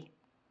place to be.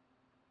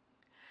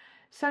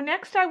 So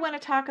next I want to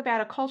talk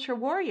about a culture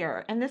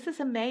warrior, and this is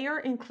a mayor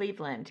in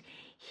Cleveland.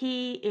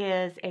 He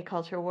is a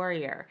culture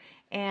warrior,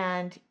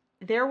 and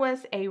there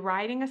was a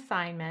writing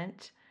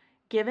assignment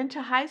given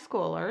to high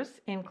schoolers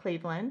in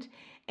Cleveland,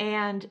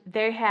 and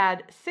they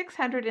had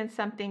 600 and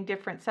something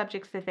different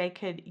subjects that they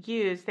could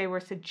use. They were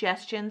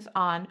suggestions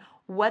on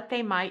what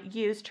they might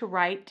use to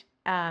write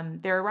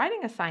their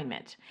writing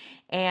assignment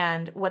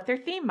and what their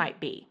theme might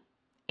be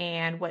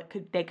and what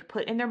they could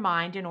put in their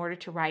mind in order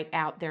to write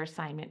out their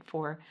assignment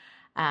for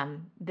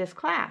this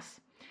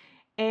class.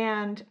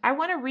 And I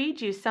want to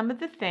read you some of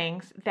the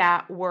things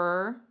that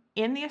were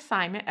in the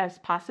assignment as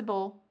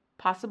possible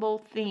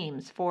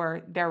themes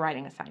for their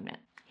writing assignment.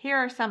 Here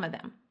are some of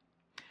them.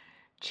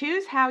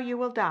 Choose how you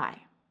will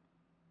die.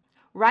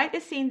 Write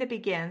a scene that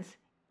begins,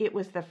 "It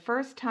was the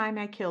first time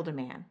I killed a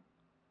man."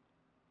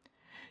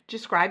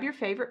 Describe your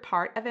favorite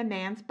part of a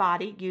man's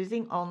body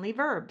using only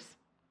verbs.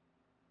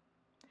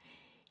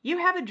 You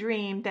have a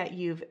dream that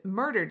you've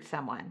murdered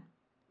someone.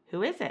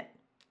 Who is it?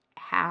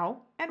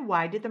 How and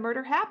why did the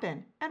murder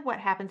happen? And what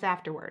happens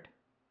afterward?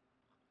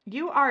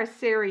 You are a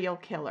serial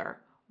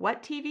killer.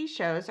 What TV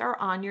shows are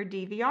on your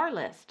DVR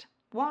list?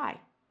 Why?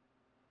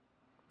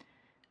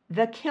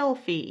 The kill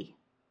fee.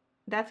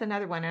 That's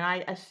another one, and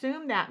I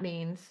assume that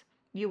means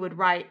you would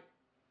write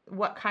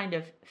what kind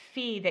of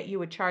fee that you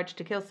would charge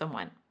to kill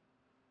someone,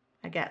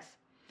 I guess.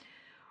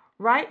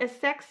 Write a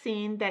sex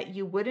scene that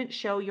you wouldn't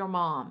show your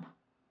mom.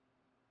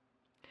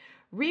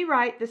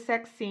 Rewrite the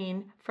sex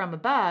scene from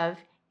above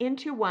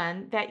into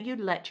one that you'd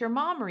let your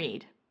mom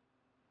read.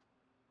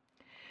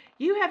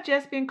 You have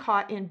just been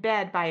caught in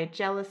bed by a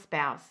jealous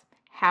spouse.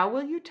 How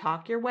will you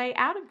talk your way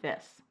out of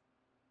this?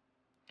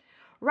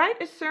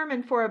 Write a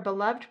sermon for a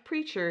beloved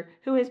preacher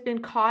who has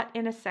been caught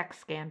in a sex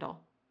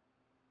scandal.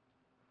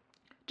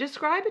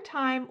 Describe a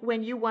time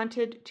when you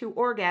wanted to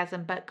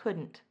orgasm but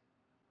couldn't.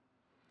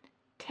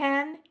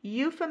 10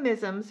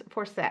 euphemisms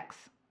for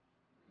sex.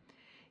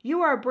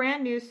 You are a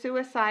brand new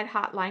suicide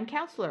hotline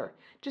counselor.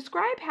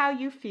 Describe how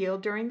you feel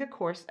during the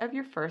course of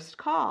your first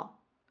call.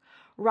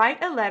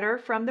 Write a letter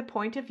from the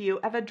point of view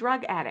of a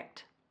drug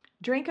addict.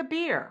 Drink a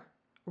beer.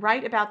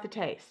 Write about the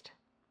taste.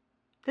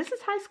 This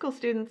is high school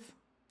students,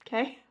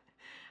 okay?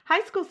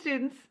 High school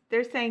students,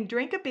 they're saying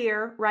drink a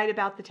beer, write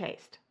about the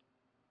taste.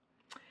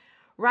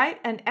 Write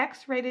an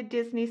X-rated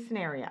Disney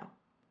scenario.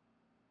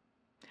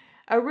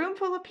 A room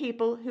full of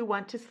people who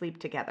want to sleep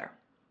together.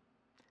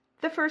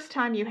 The first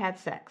time you had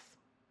sex.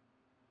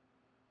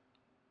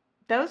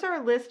 Those are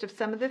a list of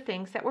some of the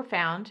things that were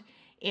found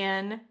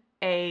in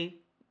a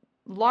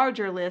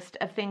larger list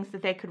of things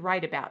that they could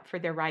write about for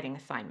their writing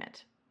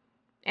assignment.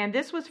 And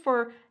this was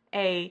for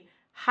a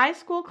high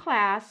school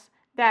class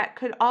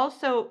that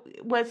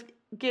was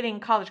getting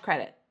college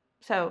credit.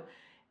 So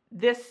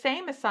this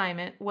same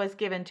assignment was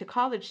given to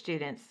college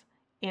students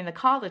in the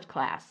college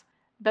class,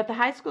 but the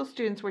high school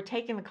students were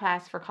taking the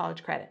class for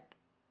college credit.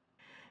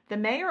 The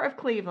mayor of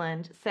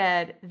Cleveland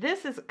said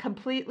this is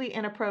completely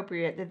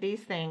inappropriate that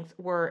these things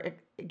were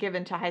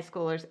given to high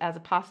schoolers as a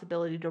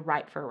possibility to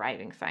write for a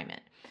writing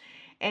assignment.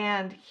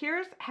 And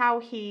here's how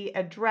he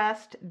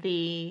addressed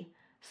the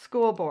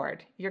school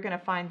board. You're going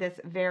to find this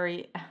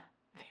very,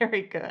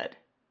 very good.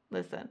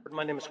 Listen.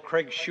 My name is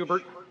Craig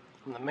Schubert.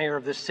 I'm the mayor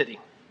of this city.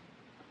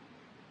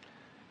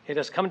 It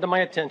has come to my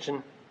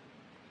attention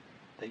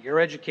that your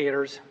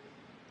educators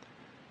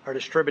are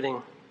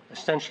distributing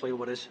essentially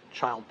what is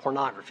child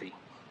pornography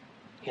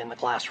in the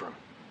classroom.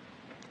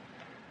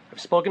 I've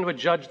spoken to a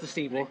judge this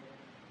evening.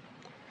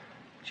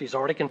 She's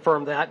already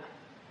confirmed that.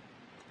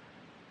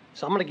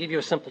 So I'm going to give you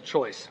a simple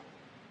choice.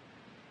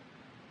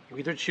 You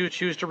either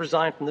choose to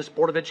resign from this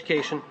Board of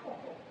Education,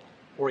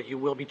 or you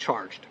will be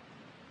charged.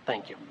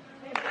 Thank you.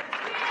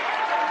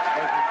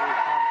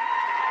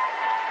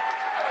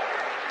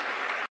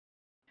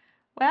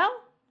 Well,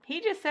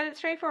 he just said it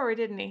straightforward,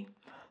 didn't he?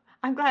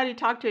 I'm glad he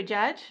talked to a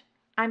judge.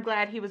 I'm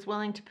glad he was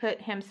willing to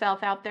put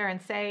himself out there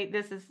and say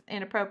this is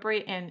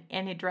inappropriate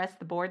and address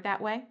the board that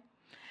way.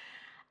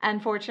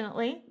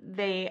 Unfortunately,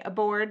 the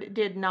board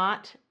did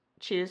not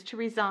choose to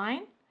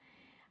resign.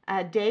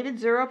 David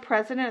Zuro,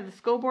 president of the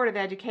School Board of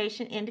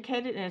Education,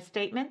 indicated in a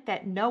statement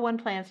that no one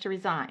plans to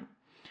resign.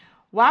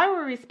 While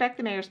we respect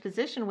the mayor's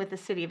position with the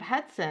city of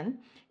Hudson,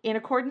 in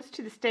accordance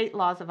to the state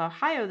laws of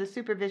Ohio, the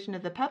supervision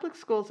of the public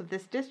schools of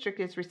this district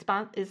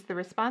is the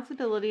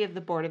responsibility of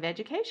the Board of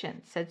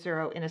Education, said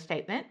Zuro in a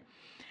statement.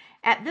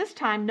 At this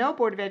time, no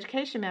Board of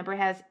Education member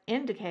has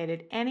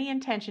indicated any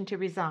intention to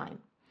resign.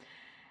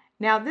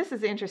 Now, this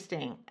is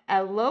interesting.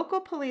 A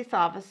local police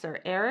officer,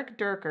 Eric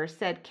Durker,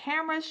 said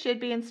cameras should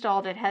be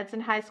installed at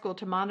Hudson High School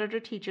to monitor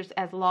teachers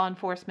as law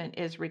enforcement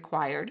is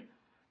required,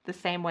 the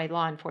same way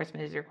law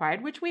enforcement is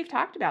required, which we've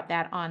talked about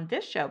that on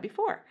this show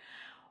before.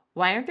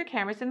 Why aren't there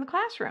cameras in the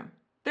classroom?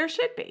 There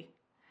should be.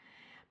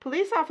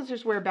 Police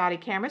officers wear body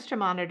cameras to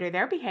monitor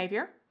their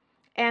behavior,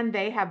 and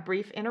they have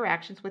brief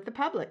interactions with the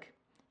public.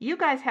 You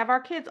guys have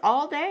our kids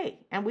all day,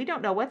 and we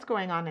don't know what's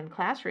going on in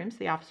classrooms,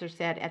 the officer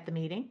said at the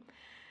meeting.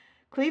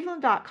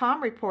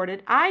 Cleveland.com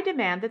reported, I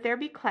demand that there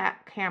be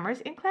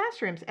cameras in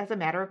classrooms as a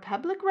matter of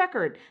public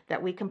record,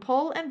 that we can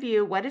pull and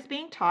view what is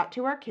being taught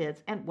to our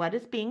kids and what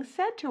is being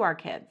said to our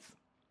kids.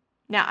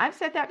 Now, I've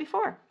said that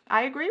before.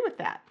 I agree with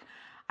that.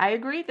 I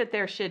agree that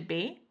there should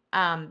be.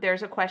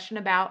 There's a question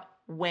about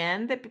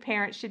when the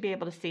parents should be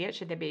able to see it.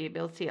 Should they be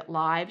able to see it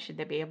live? Should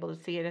they be able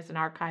to see it as an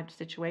archived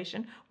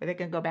situation where they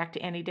can go back to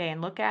any day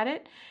and look at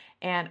it?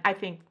 And I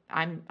think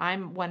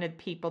I'm one of the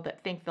people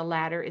that think the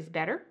latter is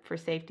better for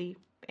safety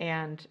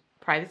and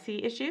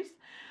privacy issues.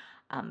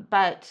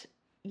 But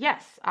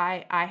yes,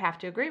 I have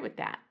to agree with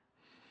that.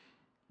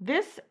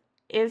 This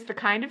is the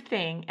kind of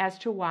thing as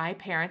to why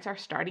parents are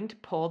starting to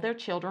pull their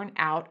children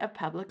out of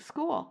public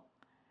school,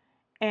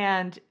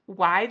 and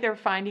why they're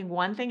finding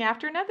one thing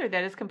after another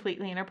that is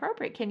completely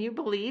inappropriate. Can you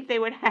believe they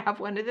would have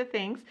one of the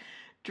things,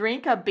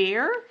 drink a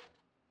beer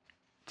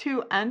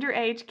to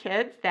underage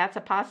kids? That's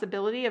a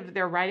possibility of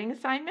their writing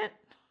assignment?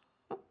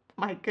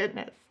 My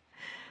goodness,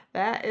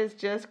 that is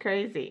just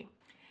crazy.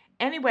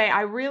 Anyway,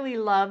 I really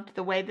loved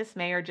the way this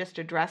mayor just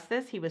addressed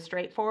this. He was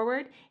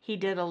straightforward. He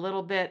did a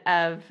little bit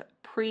of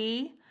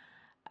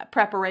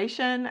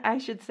preparation, I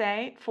should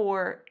say,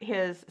 for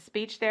his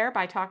speech there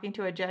by talking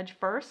to a judge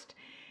first.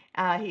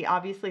 He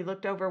obviously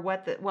looked over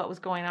what was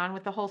going on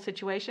with the whole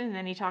situation, and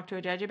then he talked to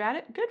a judge about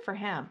it. Good for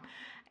him.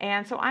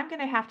 And so I'm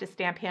going to have to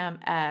stamp him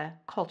a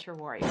culture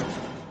warrior.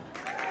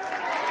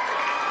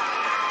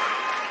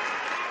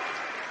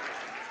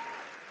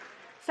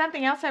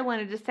 Something else I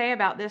wanted to say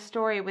about this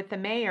story with the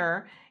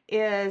mayor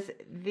is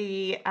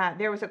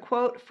there was a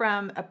quote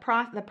from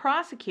the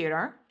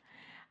prosecutor.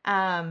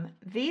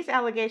 These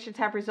allegations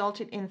have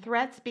resulted in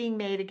threats being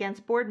made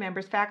against board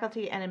members,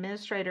 faculty, and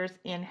administrators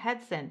in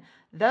Hudson.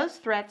 Those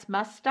threats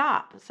must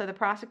stop. So the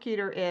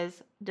prosecutor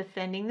is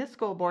defending the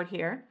school board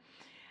here.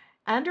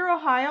 Under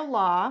Ohio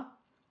law,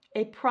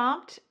 a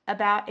prompt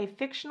about a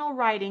fictional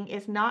writing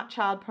is not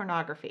child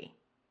pornography.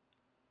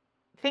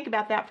 Think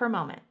about that for a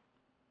moment.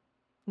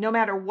 No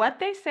matter what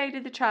they say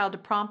to the child to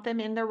prompt them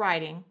in their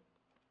writing,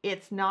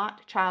 it's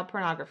not child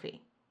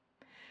pornography.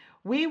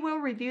 We will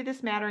review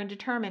this matter and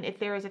determine if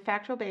there is a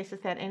factual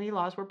basis that any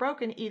laws were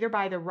broken, either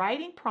by the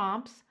writing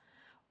prompts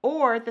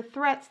or the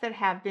threats that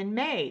have been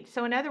made.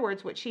 So in other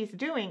words, what she's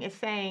doing is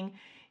saying,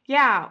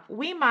 yeah,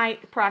 we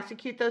might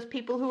prosecute those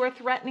people who are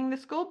threatening the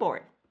school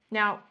board.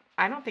 Now,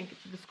 I don't think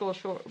the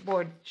school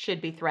board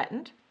should be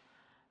threatened,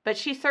 but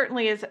she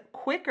certainly is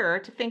quicker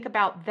to think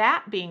about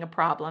that being a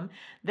problem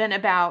than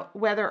about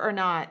whether or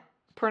not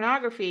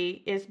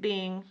pornography is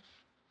being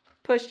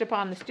pushed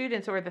upon the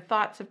students, or the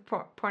thoughts of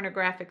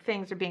pornographic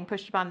things are being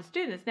pushed upon the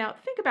students. Now,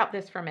 think about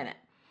this for a minute.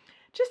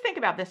 Just think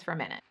about this for a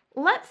minute.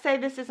 Let's say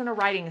this isn't a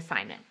writing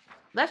assignment.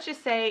 Let's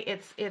just say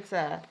this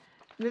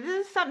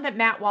is something that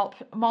Matt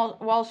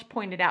Walsh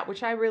pointed out,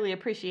 which I really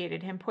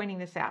appreciated him pointing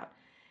this out.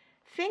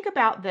 Think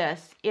about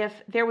this. If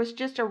there was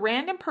just a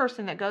random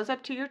person that goes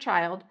up to your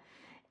child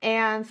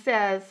and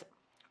says,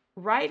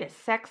 write a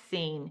sex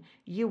scene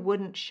you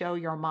wouldn't show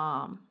your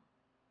mom.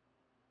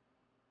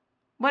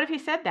 What if he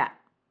said that?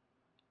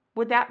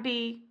 Would that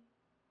be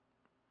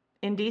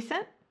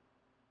indecent?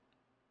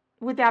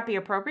 Would that be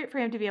appropriate for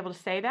him to be able to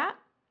say that?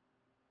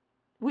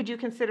 Would you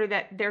consider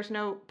that there's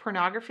no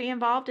pornography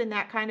involved in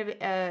that kind of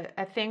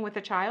a thing with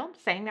a child,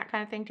 saying that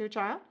kind of thing to a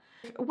child?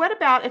 What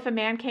about if a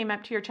man came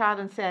up to your child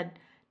and said,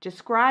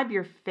 describe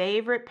your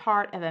favorite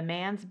part of a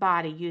man's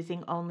body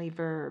using only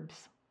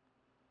verbs?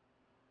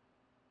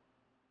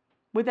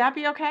 Would that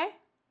be okay?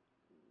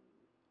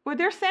 Well,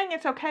 they're saying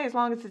it's okay as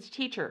long as it's a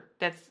teacher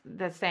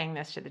that's saying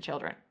this to the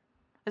children.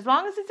 As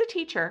long as it's a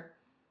teacher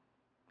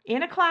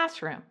in a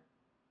classroom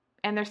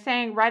and they're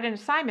saying write an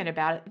assignment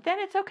about it, then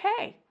it's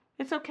okay.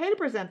 It's okay to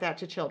present that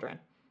to children.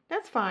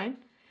 That's fine.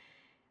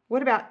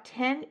 What about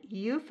 10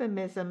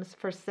 euphemisms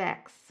for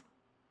sex?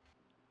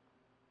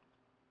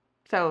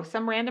 So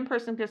some random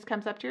person just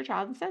comes up to your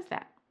child and says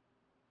that.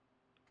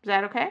 Is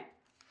that okay?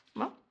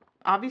 Well,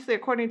 obviously,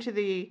 according to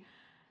the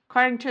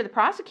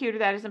prosecutor,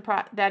 that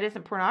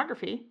isn't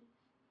pornography.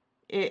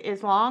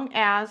 As long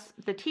as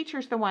the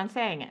teacher's the one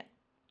saying it.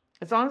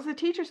 As long as the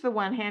teacher's the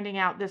one handing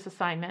out this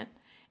assignment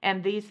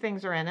and these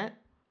things are in it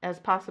as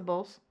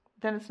possibles,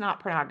 then it's not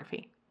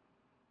pornography.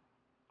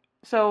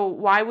 So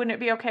why wouldn't it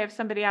be okay if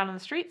somebody out on the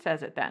street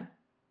says it then?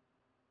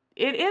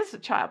 It is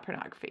child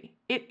pornography.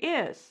 It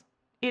is.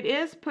 It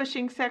is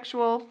pushing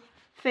sexual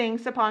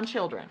things upon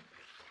children.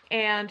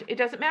 And it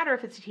doesn't matter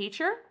if it's a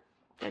teacher.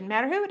 It doesn't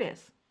matter who it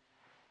is.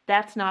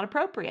 That's not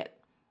appropriate.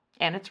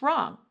 And it's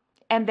wrong.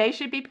 And they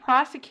should be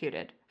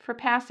prosecuted for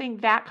passing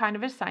that kind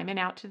of assignment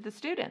out to the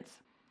students.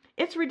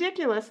 It's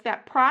ridiculous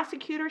that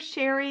Prosecutor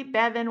Sherry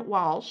Bevan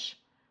Walsh,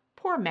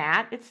 poor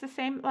Matt, it's the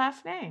same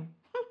last name.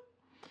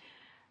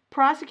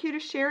 Prosecutor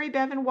Sherry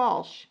Bevan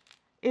Walsh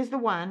is the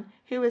one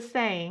who is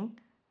saying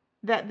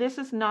that this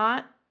is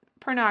not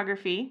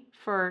pornography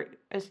for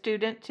a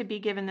student to be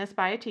given this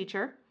by a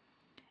teacher,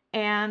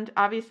 And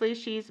obviously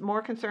she's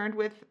more concerned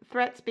with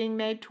threats being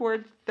made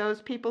towards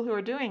those people who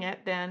are doing it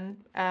than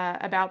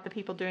about the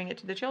people doing it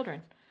to the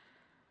children.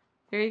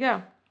 There you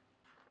go.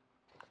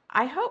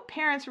 I hope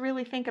parents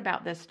really think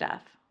about this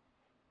stuff.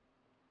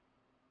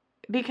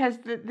 Because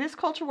this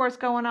culture war is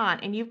going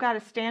on, and you've got to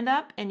stand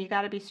up, and you've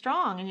got to be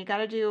strong, and you've got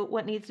to do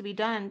what needs to be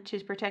done to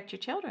protect your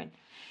children.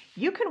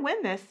 You can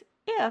win this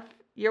if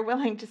you're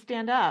willing to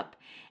stand up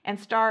and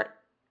start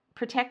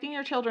protecting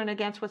your children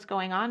against what's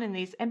going on in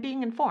these and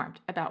being informed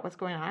about what's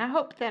going on. I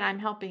hope that I'm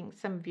helping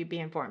some of you be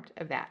informed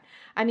of that.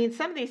 I mean,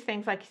 some of these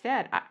things, like you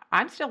said,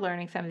 I'm still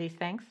learning some of these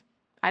things.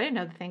 I didn't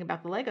know the thing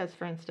about the Legos,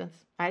 for instance.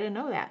 I didn't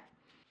know that.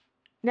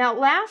 Now,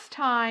 last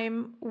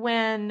time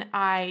when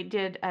I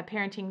did a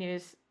Parenting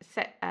News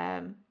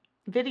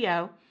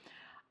video,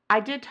 I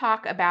did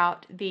talk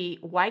about the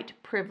white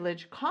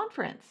privilege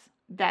conference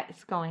that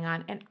is going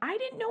on, and I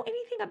didn't know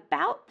anything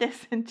about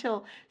this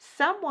until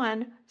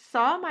someone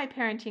saw my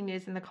Parenting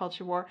News in the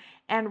Culture War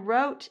and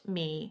wrote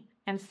me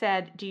and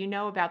said, do you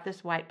know about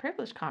this white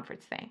privilege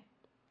conference thing?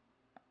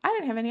 I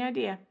didn't have any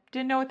idea.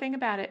 Didn't know a thing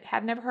about it.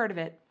 Had never heard of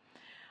it.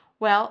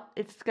 Well,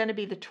 it's going to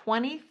be the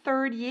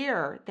 23rd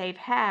year they've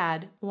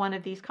had one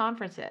of these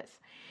conferences.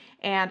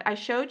 And I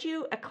showed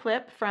you a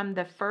clip from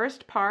the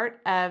first part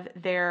of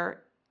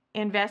their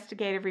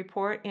investigative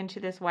report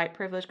into this white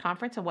privilege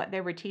conference and what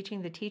they were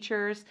teaching the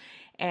teachers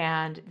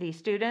and the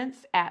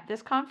students at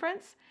this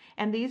conference.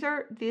 And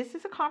this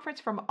is a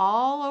conference from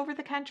all over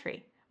the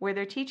country where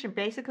they're teaching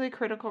basically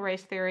critical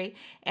race theory,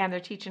 and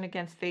they're teaching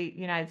against the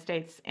United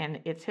States and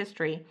its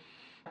history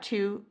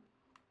to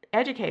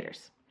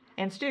educators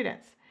and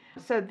students.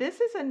 So this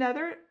is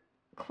another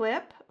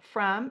clip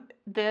from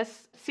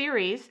this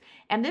series,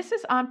 and this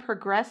is on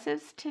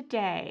Progressives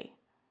Today.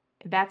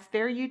 That's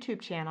their YouTube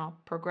channel,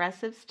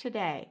 Progressives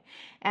Today.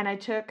 And I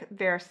took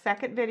their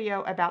second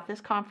video about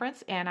this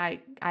conference, and I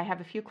have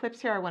a few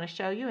clips here I want to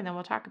show you, and then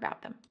we'll talk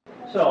about them.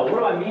 So what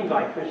do I mean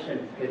by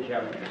Christian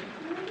hegemony?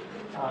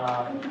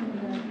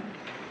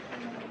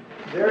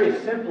 Very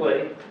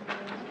simply,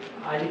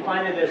 I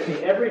define it as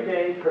the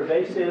everyday,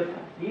 pervasive,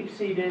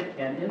 deep-seated,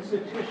 and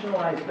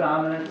institutionalized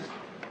dominance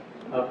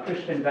of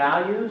Christian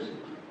values,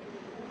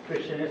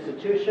 Christian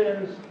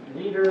institutions,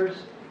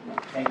 leaders,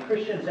 and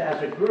Christians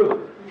as a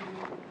group,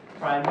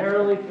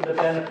 primarily for the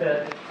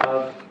benefit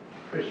of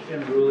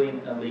Christian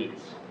ruling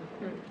elites.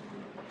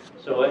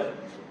 So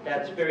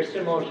that's very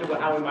similar to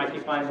how we might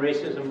define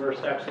racism or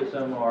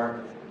sexism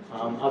or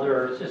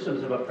other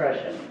systems of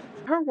oppression.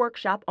 Her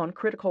workshop on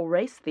critical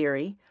race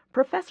theory,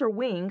 Professor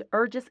Wing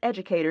urges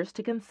educators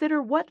to consider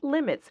what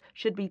limits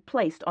should be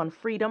placed on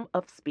freedom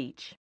of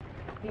speech.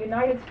 The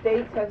United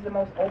States has the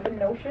most open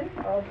notion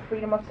of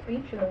freedom of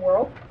speech in the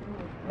world.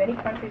 Many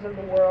countries of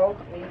the world,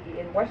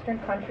 in Western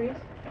countries,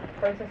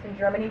 for instance in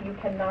Germany, you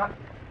cannot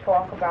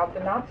talk about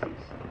the Nazis.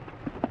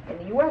 In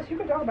the U.S., you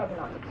can talk about the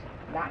Nazis.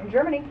 Not in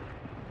Germany.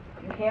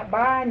 You can't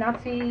buy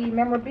Nazi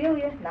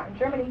memorabilia. Not in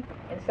Germany.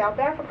 In South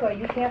Africa,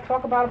 you can't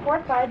talk about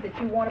apartheid, that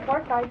you want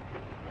apartheid.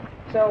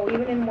 So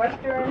even in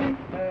Western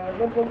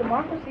liberal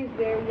democracies,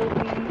 there will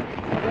be,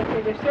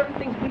 there's certain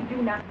things we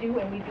do not do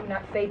and we do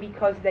not say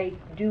because they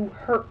do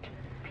hurt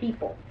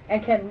people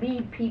and can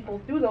lead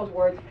people through those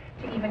words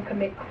to even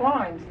commit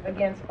crimes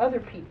against other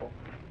people.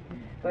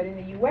 But in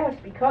the U.S.,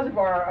 because of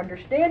our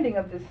understanding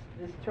of this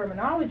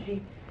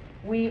terminology,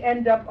 we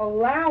end up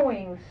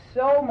allowing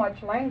so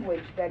much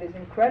language that is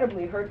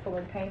incredibly hurtful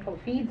and painful,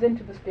 feeds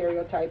into the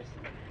stereotypes,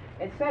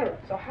 etc.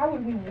 So how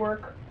would we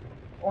work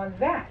on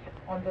that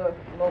on the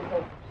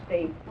local,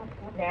 state,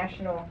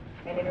 national,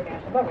 and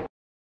international level?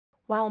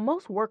 While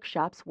most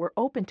workshops were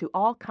open to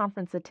all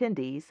conference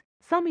attendees,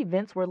 some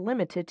events were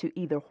limited to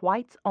either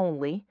whites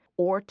only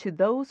or to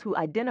those who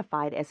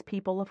identified as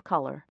people of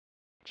color.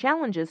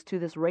 Challenges to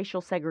this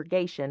racial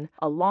segregation,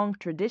 a long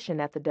tradition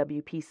at the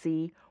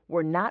WPC,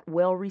 were not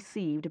well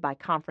received by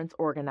conference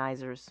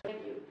organizers.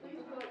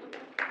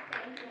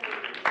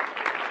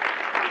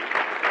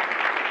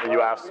 You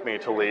asked me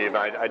to leave.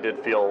 I did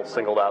feel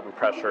singled out and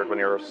pressured when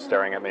you were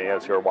staring at me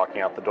as you were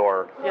walking out the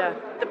door. Yeah,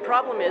 the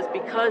problem is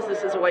because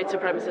this is a white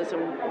supremacist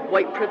and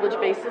white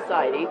privilege-based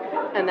society,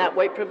 and that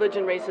white privilege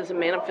and racism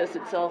manifests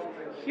itself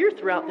here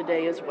throughout the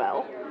day as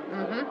well.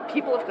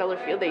 People of color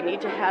feel they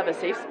need to have a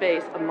safe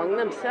space among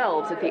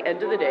themselves at the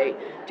end of the day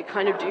to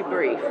kind of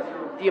debrief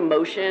the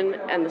emotion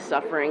and the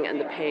suffering and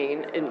the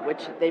pain in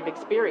which they've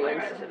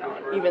experienced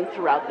even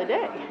throughout the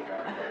day.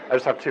 I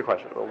just have two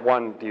questions.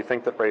 One, do you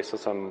think that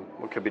racism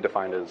could be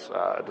defined as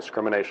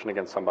discrimination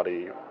against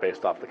somebody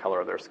based off the color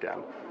of their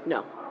skin?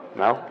 No.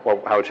 No?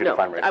 Well, how would you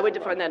define racism? I would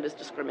define that as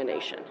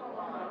discrimination.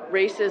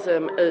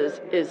 Racism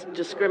is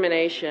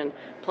discrimination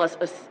plus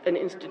an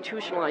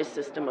institutionalized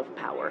system of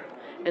power.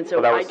 And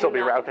so that would still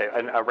be okay.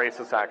 A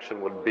racist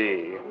action would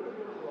be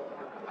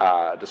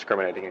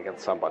discriminating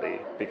against somebody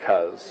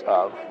because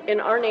of In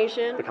our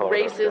nation, the color of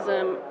their skin.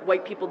 racism,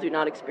 white people do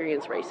not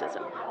experience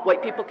racism.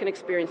 White people can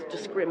experience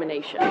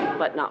discrimination,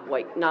 but not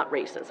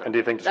racism. And do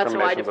you think that's how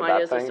I discrimination is a define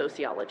bad it as a thing?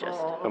 sociologist.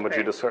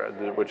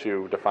 Then would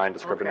you define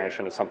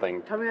discrimination as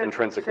something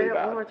intrinsically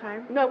bad? One more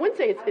time. No, I wouldn't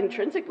say it's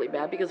intrinsically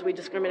bad because we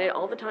discriminate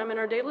all the time in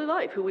our daily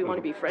life. Who we want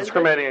to be friends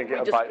Discriminating with.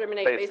 We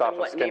discriminate based based off on of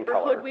what skin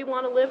neighborhood color. we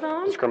want to live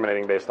on.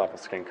 Discriminating based off of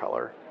skin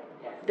color.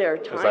 There are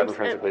times. Is that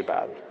intrinsically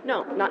bad?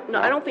 No,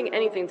 I don't think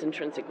anything's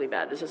intrinsically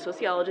bad. As a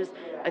sociologist,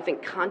 I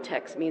think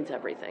context means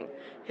everything.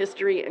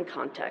 History and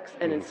context.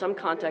 And in some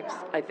contexts,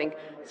 I think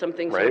some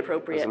things are Rape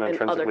appropriate. isn't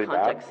In other intrinsically bad?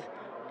 contexts,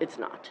 it's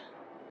not.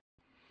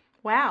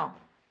 Wow.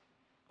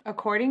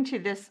 According to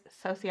this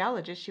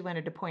sociologist, she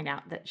wanted to point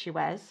out that she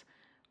was,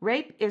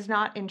 rape is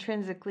not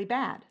intrinsically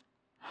bad.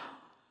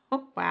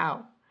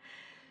 Wow.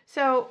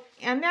 So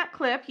in that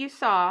clip, you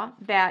saw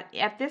that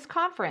at this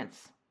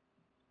conference,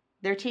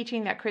 they're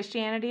teaching that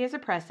Christianity is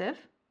oppressive.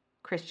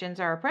 Christians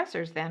are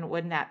oppressors, then.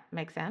 Wouldn't that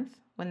make sense?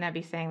 Wouldn't that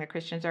be saying that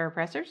Christians are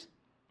oppressors?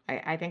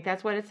 I think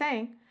that's what it's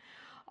saying.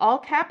 All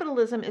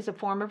capitalism is a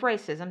form of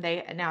racism.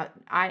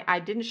 I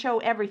didn't show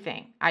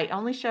everything. I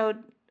only showed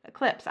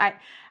clips.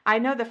 I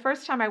know the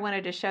first time I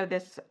wanted to show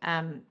this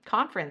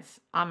conference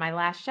on my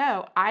last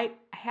show, I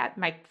had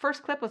my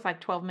first clip was like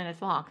 12 minutes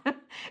long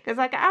because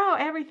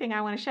everything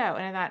I want to show.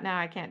 And I thought, no,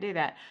 I can't do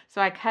that. So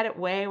I cut it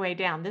way, way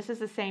down. This is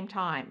the same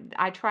time.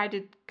 I tried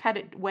to cut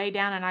it way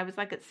down and I was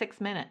like at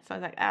 6 minutes. So I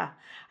was like,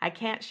 I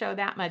can't show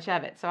that much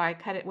of it. So I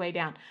cut it way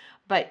down.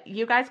 But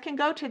you guys can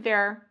go to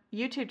their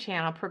YouTube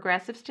channel,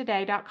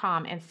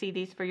 progressivestoday.com, and see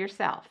these for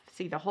yourself.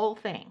 See the whole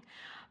thing.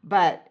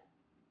 But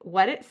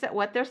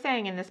what they're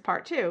saying in this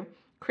part too,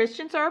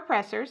 Christians are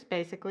oppressors,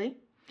 basically.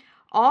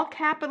 All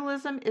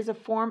capitalism is a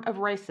form of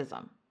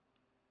racism.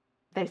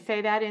 They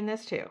say that in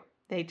this too.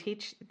 They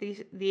teach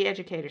the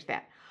educators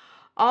that.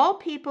 All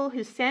people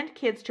who send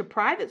kids to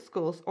private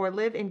schools or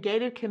live in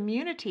gated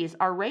communities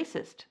are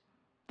racist.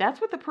 That's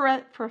what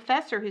the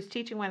professor who's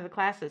teaching one of the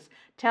classes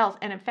tells.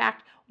 And in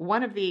fact,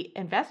 one of the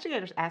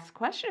investigators asks a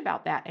question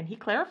about that, and he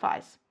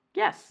clarifies.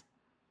 Yes,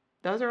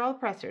 those are all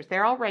oppressors.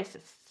 They're all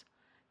racists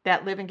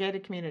that live in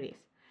gated communities.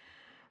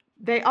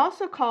 They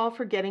also call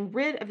for getting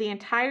rid of the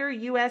entire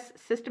U.S.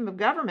 system of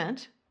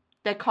government.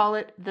 They call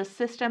it the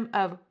system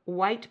of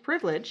white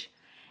privilege.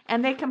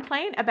 And they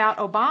complain about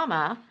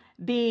Obama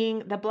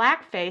being the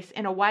blackface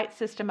in a white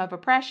system of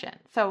oppression.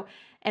 So,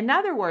 in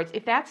other words,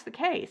 if that's the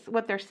case,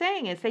 what they're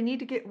saying is they need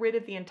to get rid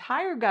of the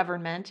entire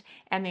government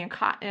and the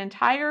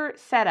entire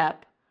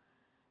setup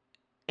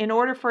in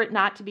order for it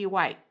not to be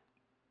white.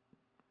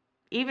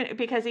 Even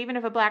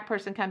if a black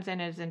person comes in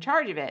and is in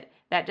charge of it,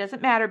 that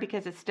doesn't matter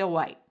because it's still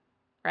white.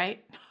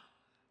 Right?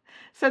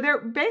 So they're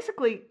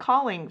basically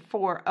calling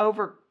for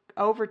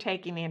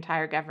overtaking the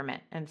entire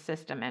government and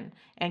system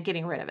and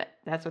getting rid of it.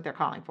 That's what they're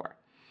calling for.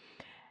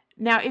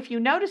 Now, if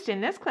you noticed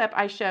in this clip,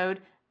 I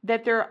showed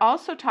that they're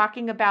also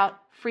talking about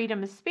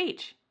freedom of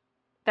speech,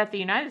 that the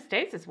United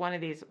States is one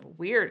of these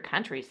weird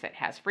countries that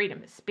has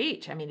freedom of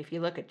speech. I mean, if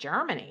you look at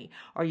Germany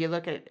or you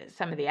look at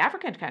some of the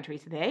African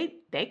countries, they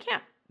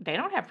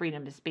don't have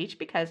freedom of speech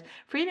because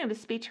freedom of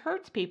speech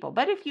hurts people.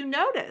 But if you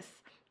notice,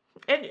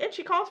 and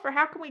she calls for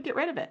how can we get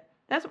rid of it?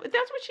 That's what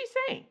she's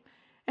saying.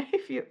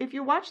 If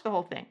you watch the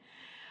whole thing,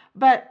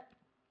 but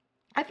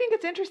I think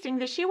it's interesting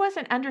that she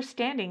wasn't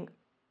understanding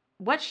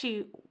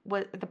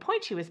the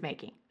point she was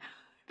making,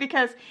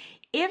 because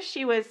if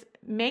she was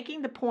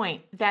making the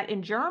point that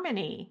in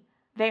Germany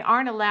they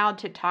aren't allowed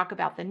to talk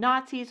about the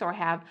Nazis or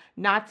have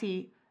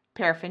Nazi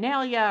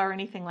paraphernalia or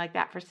anything like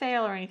that for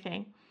sale or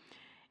anything,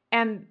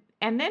 and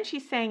then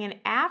she's saying in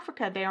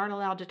Africa they aren't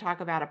allowed to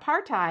talk about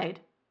apartheid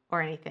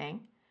or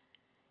anything.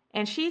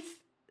 And she's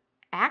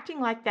acting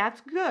like that's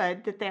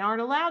good that they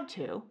aren't allowed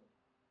to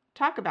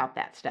talk about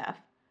that stuff.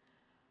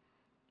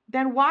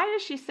 Then why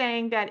is she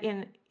saying that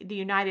in the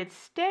United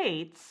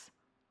States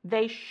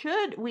we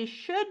should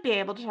be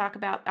able to talk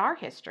about our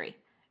history?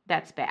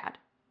 That's bad.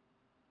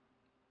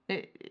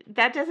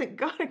 That doesn't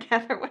go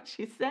together, what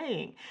she's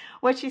saying.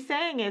 What she's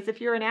saying is if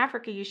you're in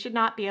Africa, you should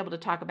not be able to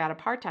talk about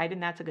apartheid,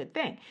 and that's a good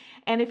thing.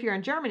 And if you're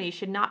in Germany, you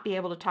should not be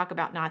able to talk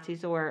about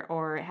Nazis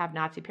or have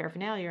Nazi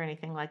paraphernalia or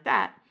anything like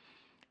that.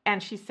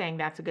 And she's saying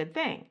that's a good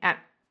thing. And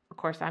of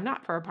course, I'm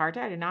not for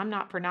apartheid and I'm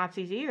not for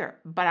Nazis either,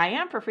 but I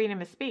am for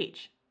freedom of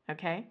speech.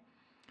 Okay.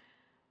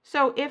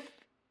 So if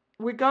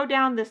we go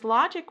down this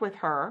logic with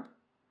her,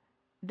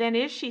 then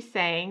is she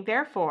saying,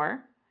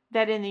 therefore,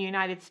 that in the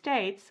United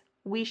States,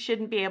 we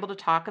shouldn't be able to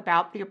talk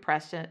about the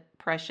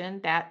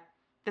oppression that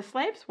the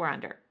slaves were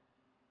under?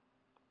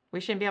 We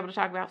shouldn't be able to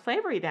talk about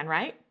slavery then,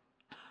 right?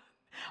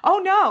 Oh,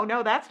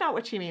 no, that's not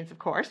what she means, of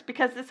course,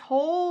 because this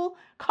whole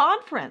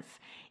conference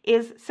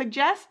is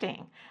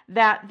suggesting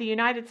that the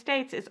United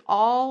States is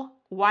all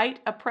white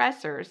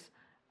oppressors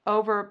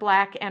over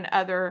black and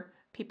other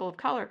people of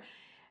color,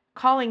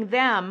 calling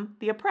them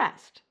the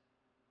oppressed.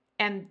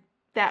 And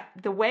that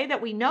the way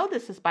that we know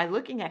this is by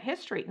looking at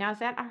history. Now, is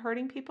that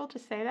hurting people to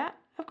say that?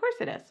 Of course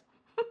it is.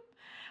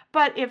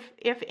 But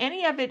if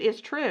any of it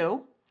is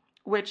true,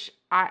 which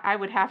I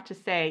would have to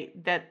say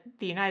that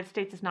the United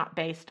States is not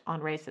based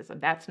on racism.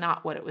 That's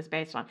not what it was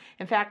based on.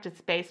 In fact,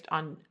 it's based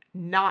on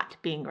not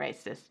being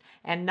racist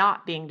and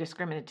not being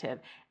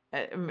discriminatory,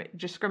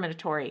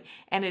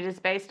 and it is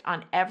based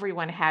on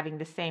everyone having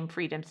the same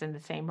freedoms and the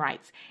same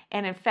rights.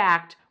 And in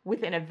fact,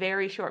 within a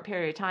very short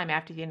period of time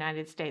after the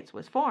United States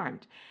was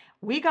formed,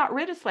 we got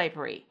rid of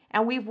slavery,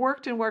 and we've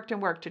worked and worked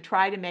and worked to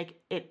try to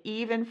make it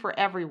even for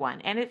everyone.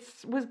 And it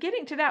was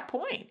getting to that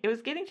point. It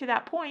was getting to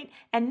that point,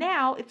 and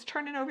now it's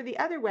turning over the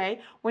other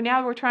way, where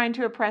now we're trying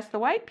to oppress the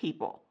white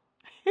people.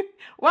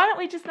 Why don't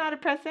we just not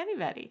oppress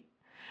anybody?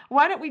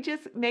 Why don't we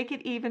just make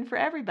it even for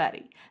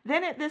everybody?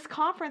 Then at this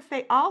conference,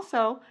 they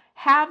also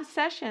have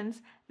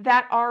sessions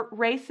that are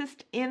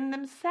racist in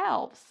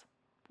themselves,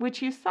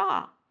 which you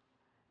saw.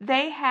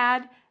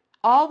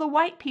 All the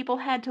white people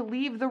had to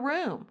leave the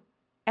room,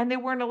 and they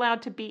weren't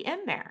allowed to be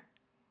in there.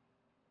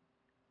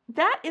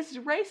 That is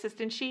racist.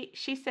 And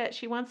she said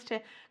she wants to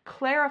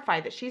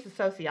clarify that she's a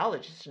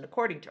sociologist, and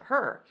according to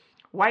her,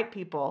 white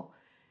people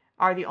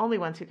are the only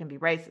ones who can be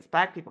racist.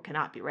 Black people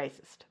cannot be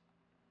racist.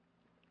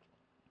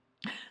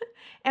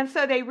 And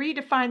so they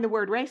redefine the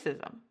word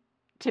racism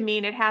to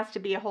mean it has to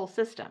be a whole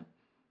system.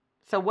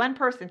 So one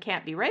person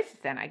can't be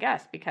racist then, I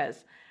guess,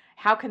 because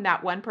how can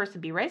that one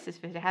person be racist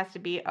if it has to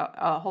be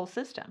a whole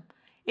system?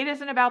 It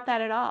isn't about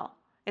that at all.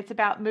 It's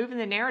about moving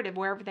the narrative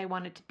wherever they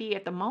want it to be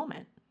at the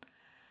moment,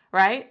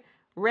 right?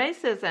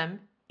 Racism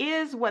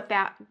is what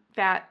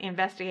that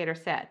investigator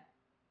said.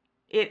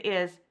 It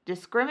is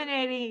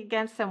discriminating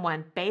against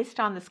someone based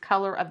on this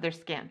color of their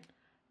skin.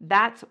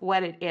 That's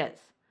what it is.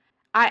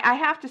 I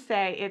have to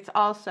say it's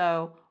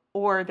also,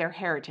 or their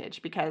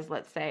heritage, because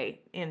let's say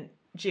in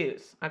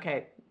Jews,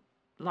 okay,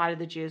 a lot of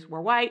the Jews were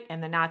white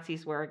and the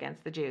Nazis were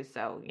against the Jews.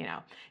 So,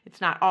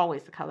 it's not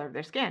always the color of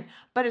their skin,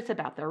 but it's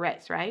about their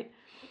race, right?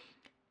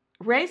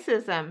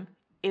 Racism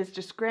is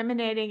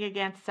discriminating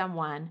against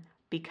someone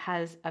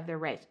because of their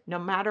race, no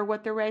matter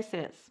what their race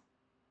is.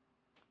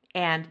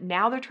 And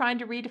now they're trying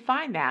to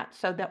redefine that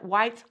so that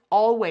whites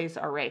always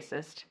are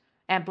racist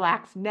and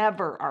blacks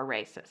never are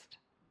racist.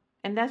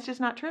 And that's just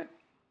not true.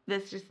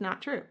 That's just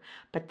not true.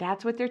 But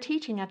that's what they're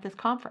teaching at this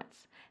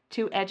conference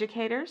to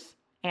educators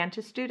and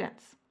to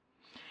students.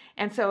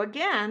 And so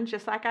again,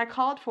 just like I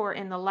called for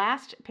in the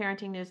last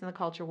Parenting News and the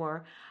Culture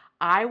War,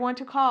 I want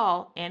to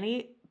call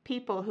any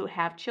people who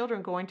have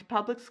children going to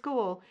public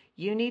school.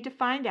 You need to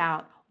find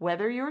out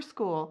whether your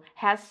school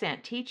has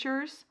sent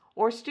teachers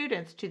or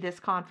students to this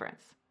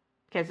conference,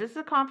 because this is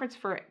a conference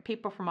for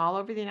people from all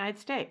over the United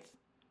States.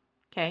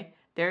 Okay,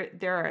 there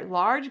are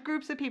large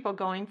groups of people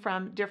going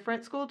from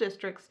different school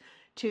districts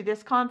to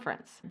this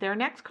conference. Their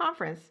next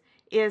conference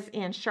is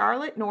in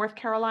Charlotte, North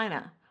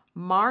Carolina,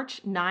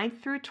 March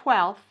 9th through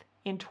 12th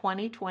in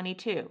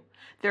 2022.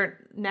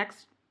 Their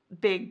next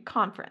big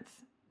conference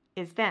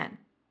is then.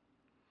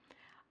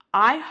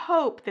 I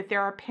hope that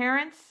there are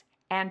parents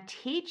and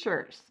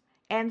teachers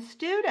and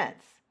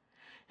students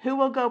who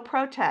will go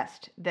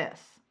protest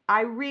this.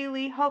 I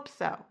really hope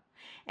so.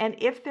 And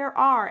if there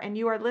are, and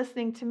you are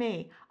listening to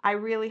me, I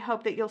really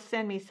hope that you'll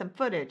send me some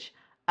footage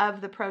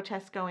of the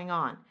protests going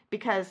on,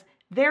 because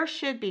there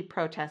should be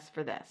protests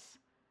for this.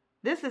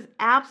 This is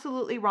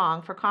absolutely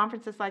wrong for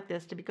conferences like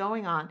this to be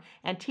going on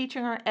and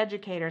teaching our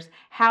educators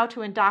how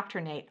to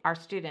indoctrinate our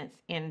students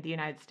in the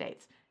United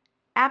States.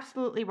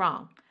 Absolutely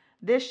wrong.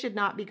 This should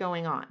not be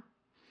going on.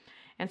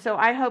 And so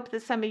I hope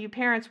that some of you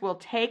parents will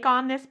take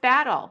on this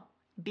battle,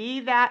 be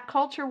that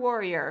culture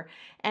warrior,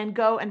 and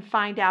go and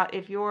find out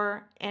if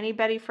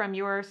anybody from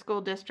your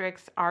school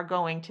districts are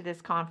going to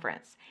this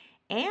conference.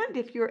 And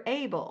if you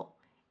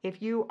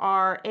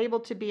are able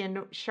to be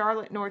in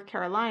Charlotte, North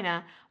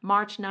Carolina,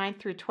 March 9th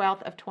through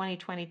 12th of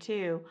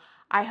 2022,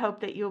 I hope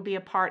that you'll be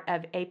a part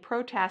of a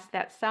protest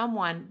that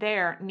someone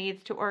there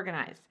needs to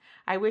organize.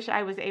 I wish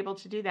I was able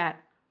to do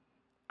that.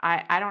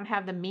 I don't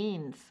have the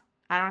means.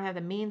 I don't have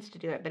the means to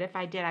do it, but if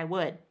I did, I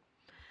would.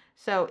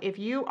 So if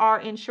you are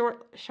in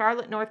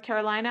Charlotte, North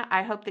Carolina,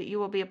 I hope that you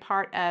will be a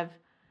part of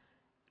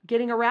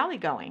getting a rally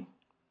going,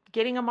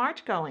 getting a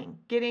march going,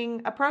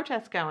 getting a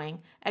protest going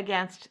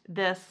against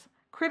this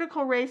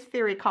critical race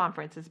theory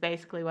conference is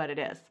basically what it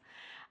is.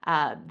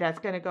 That's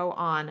going to go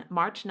on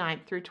March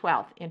 9th through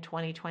 12th in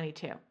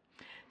 2022.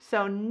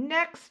 So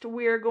next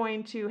we're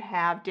going to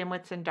have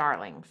Dimwits and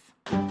Darlings.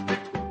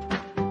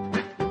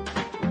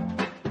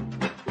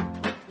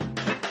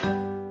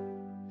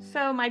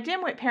 So my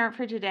dimwit parent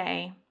for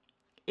today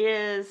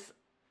is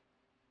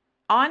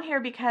on here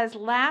because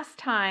last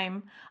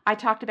time I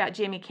talked about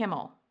Jimmy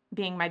Kimmel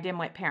being my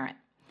dimwit parent.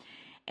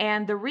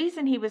 And the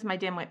reason he was my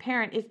dimwit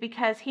parent is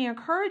because he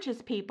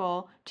encourages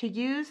people to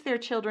use their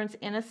children's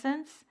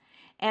innocence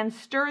and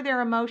stir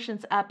their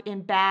emotions up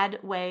in bad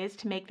ways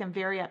to make them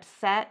very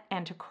upset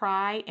and to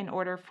cry in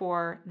order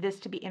for this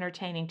to be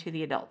entertaining to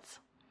the adults.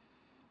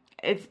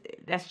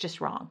 That's just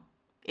wrong.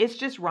 It's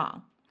just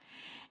wrong.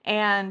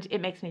 And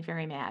it makes me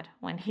very mad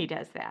when he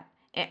does that,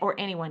 or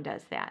anyone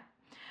does that.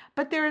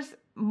 But there's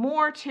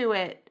more to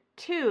it,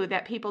 too,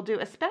 that people do,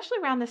 especially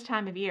around this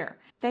time of year.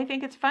 They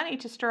think it's funny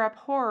to stir up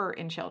horror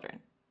in children.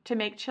 to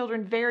make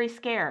children very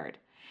scared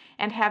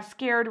and have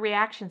scared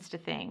reactions to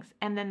things,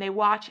 and then they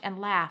watch and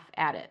laugh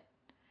at it.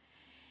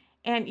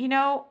 And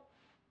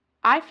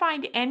I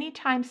find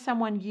anytime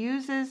someone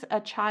uses a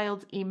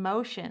child's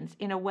emotions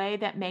in a way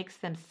that makes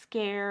them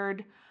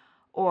scared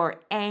or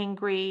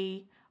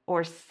angry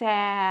or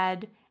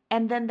sad,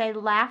 and then they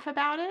laugh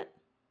about it,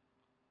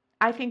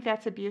 I think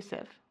that's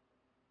abusive.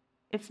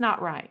 It's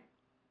not right.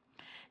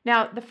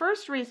 Now, the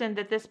first reason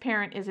that this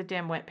parent is a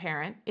dimwit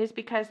parent is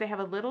because they have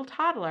a little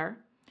toddler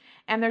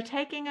and they're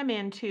taking them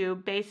into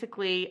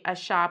basically a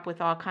shop with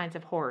all kinds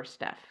of horror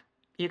stuff.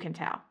 You can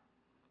tell.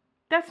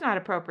 That's not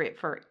appropriate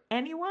for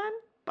anyone,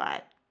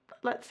 but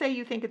let's say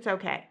you think it's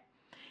okay.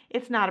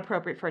 It's not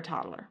appropriate for a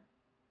toddler.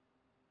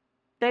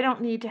 They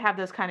don't need to have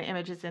those kind of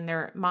images in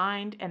their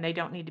mind, and they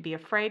don't need to be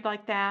afraid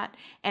like that,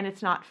 and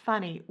it's not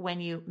funny when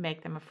you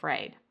make them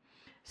afraid.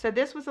 So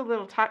this was a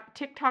little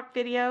TikTok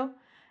video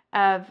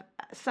of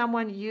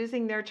someone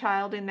using their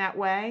child in that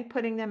way,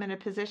 putting them in a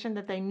position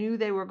that they knew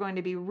they were going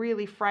to be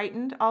really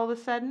frightened all of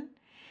a sudden,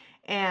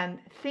 and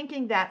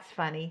thinking that's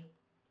funny.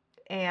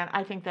 And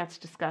I think that's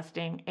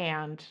disgusting,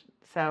 and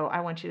so I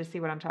want you to see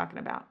what I'm talking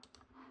about.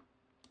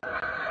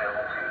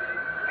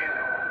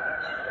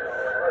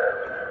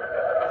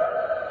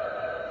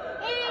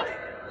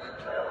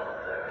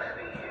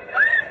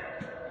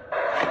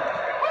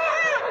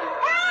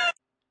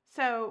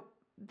 So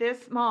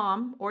this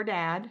mom or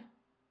dad,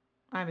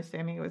 I'm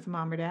assuming it was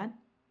mom or dad,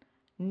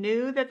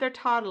 knew that their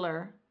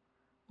toddler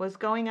was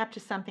going up to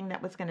something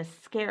that was going to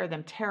scare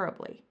them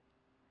terribly.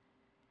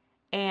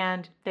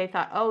 And they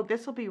thought, oh,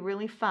 this will be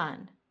really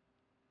fun.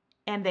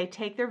 And they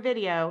take their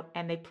video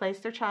and they place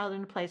their child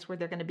in a place where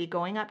they're going to be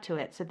going up to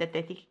it so that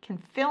they can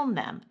film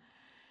them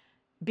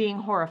being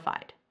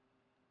horrified.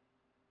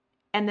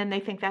 And then they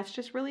think that's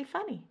just really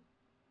funny.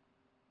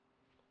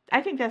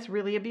 I think that's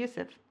really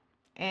abusive.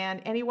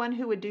 And anyone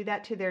who would do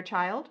that to their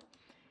child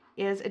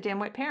is a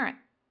dimwit parent.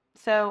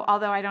 So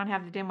although I don't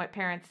have the dimwit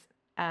parents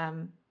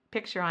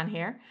picture on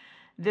here,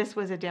 this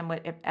was a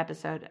dimwit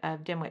episode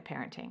of Dimwit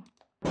Parenting.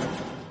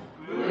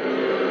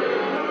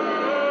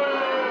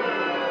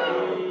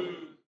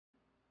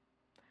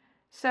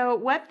 So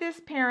what this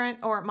parent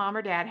or mom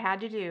or dad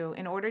had to do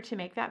in order to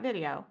make that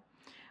video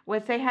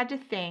was they had to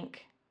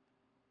think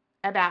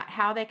about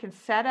how they can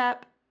set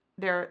up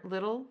their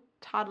little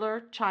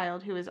toddler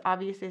child, who is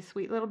obviously a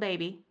sweet little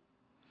baby,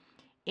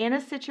 in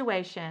a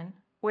situation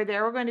where they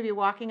were going to be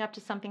walking up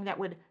to something that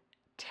would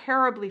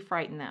terribly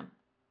frighten them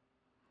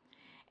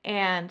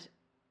and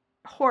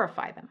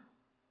horrify them.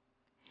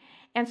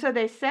 And so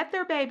they set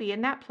their baby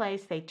in that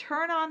place, they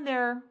turn on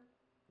their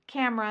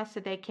camera so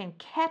they can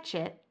catch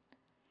it,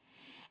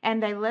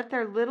 and they let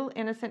their little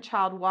innocent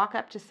child walk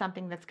up to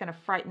something that's going to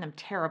frighten them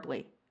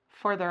terribly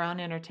for their own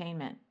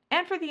entertainment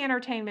and for the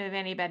entertainment of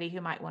anybody who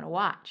might want to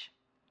watch.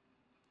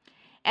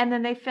 And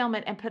then they film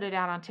it and put it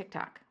out on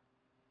TikTok.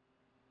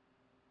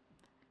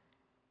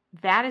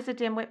 That is a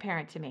dimwit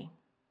parent to me.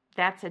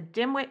 That's a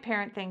dimwit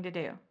parent thing to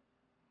do.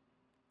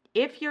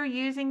 If you're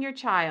using your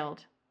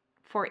child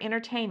for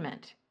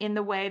entertainment in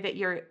the way that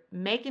you're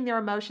making their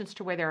emotions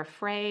to where they're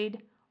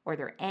afraid or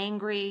they're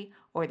angry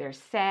or they're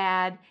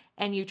sad,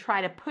 and you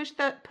try to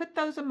put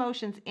those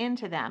emotions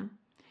into them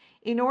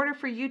in order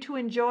for you to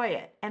enjoy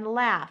it and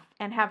laugh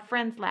and have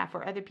friends laugh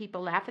or other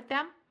people laugh at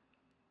them,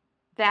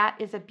 that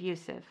is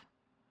abusive.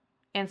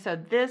 And so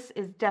this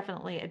is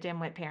definitely a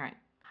dimwit parent.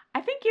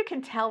 I think you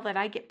can tell that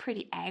I get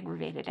pretty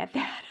aggravated at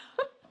that.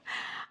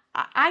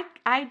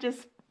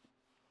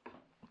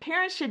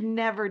 Parents should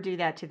never do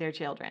that to their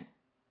children.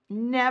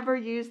 Never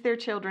use their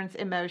children's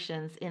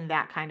emotions in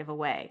that kind of a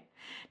way.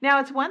 Now,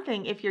 it's one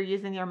thing if you're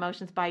using their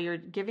emotions by you're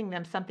giving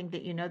them something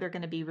that you know they're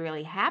going to be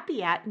really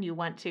happy at, and you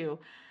want to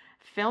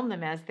film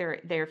them as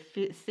they're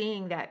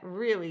seeing that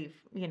really,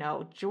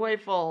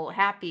 joyful,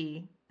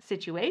 happy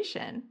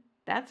situation.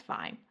 That's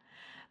fine.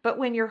 But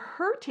when you're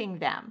hurting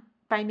them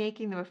by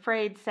making them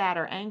afraid, sad,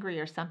 or angry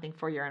or something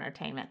for your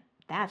entertainment,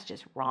 that's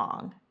just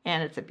wrong,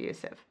 and it's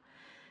abusive.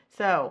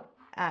 So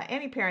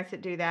any parents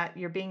that do that,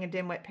 you're being a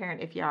dimwit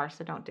parent if you are,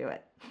 so don't do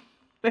it.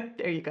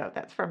 There you go.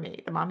 That's from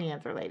me, the mommy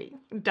answer lady.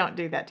 Don't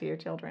do that to your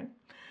children.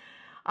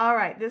 All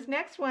right, this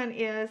next one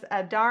is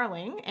a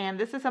darling, and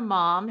this is a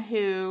mom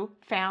who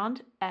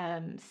found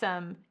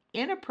some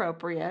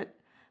inappropriate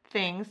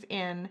things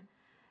in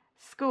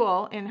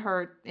school, in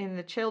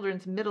the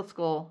children's middle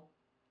school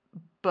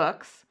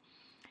books,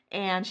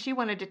 and she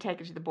wanted to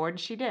take it to the board, and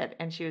she did,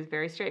 and she was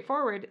very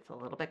straightforward. It's a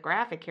little bit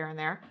graphic here and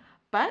there,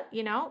 but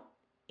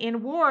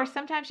in war,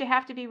 sometimes you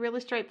have to be really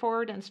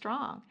straightforward and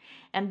strong,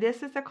 and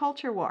this is a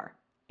culture war.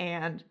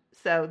 And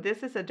so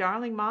this is a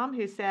darling mom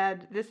who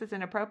said, this is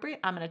inappropriate,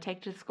 I'm going to take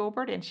it to the school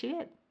board, and she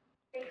did.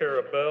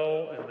 Cara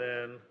Bell, and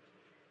then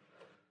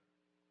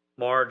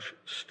Marge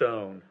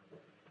Stone.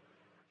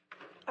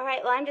 All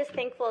right, well, I'm just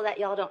thankful that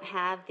y'all don't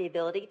have the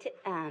ability to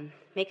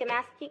make a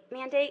mask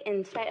mandate.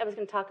 And tonight I was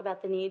going to talk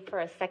about the need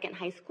for a second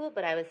high school,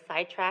 but I was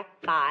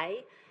sidetracked by,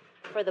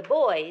 for the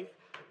boys,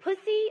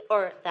 pussy,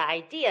 or the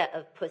idea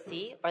of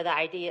pussy, or the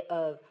idea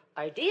of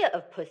idea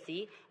of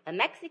pussy, a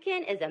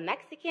Mexican is a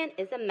Mexican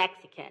is a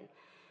Mexican.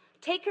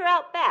 Take her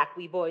out back,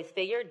 we boys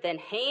figured, then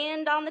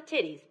hand on the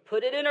titties.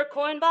 Put it in her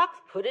coin box,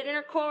 put it in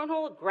her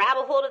cornhole, grab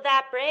a hold of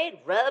that braid,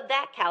 rub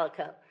that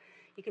calico.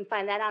 You can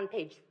find that on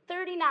page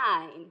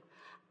 39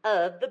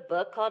 of the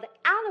book called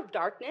Out of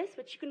Darkness,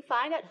 which you can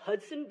find at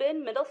Hudson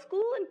Bend Middle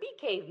School and Bee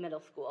Cave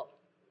Middle School.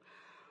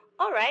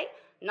 All right,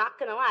 not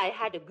gonna lie, I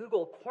had to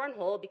Google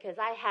cornhole because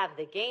I have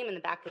the game in the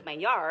back of my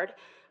yard,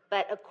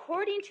 but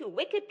according to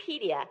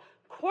Wikipedia,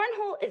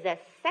 cornhole is a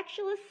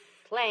sexualist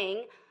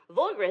slang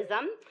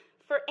vulgarism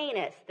for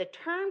anus. The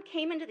term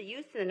came into the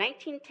use in the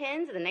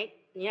 1910s in the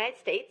United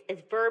States as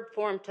verb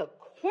form to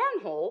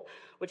cornhole,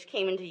 which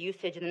came into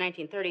usage in the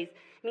 1930s,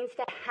 means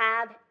to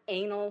have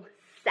anal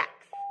sex.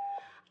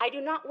 I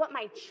do not want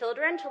my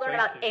children to learn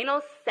about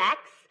anal sex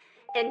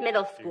in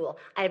middle school.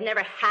 I have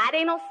never had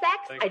anal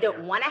sex. I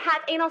don't want to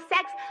have anal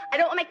sex. I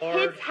don't want my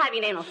kids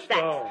having anal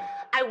sex.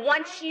 I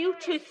want you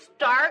to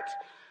start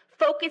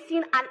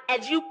focusing on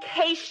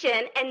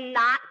education and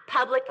not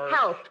public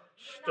health.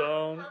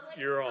 Stone,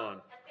 you're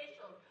on.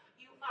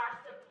 You are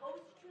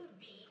supposed to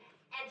be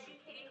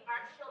educating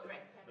our children.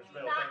 Ms. Do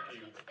Bell, not thank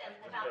you. teach them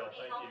Ms. about Bell,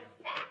 thank anal you.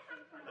 sex.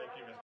 Thank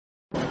you,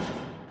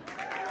 Ms.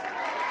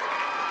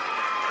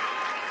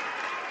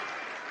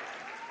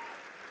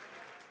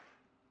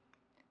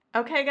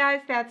 Okay,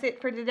 guys, that's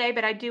it for today,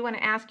 but I do want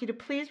to ask you to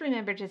please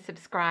remember to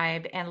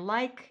subscribe and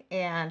like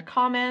and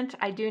comment.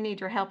 I do need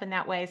your help in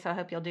that way, so I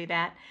hope you'll do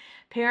that.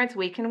 Parents,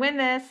 we can win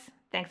this.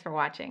 Thanks for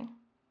watching.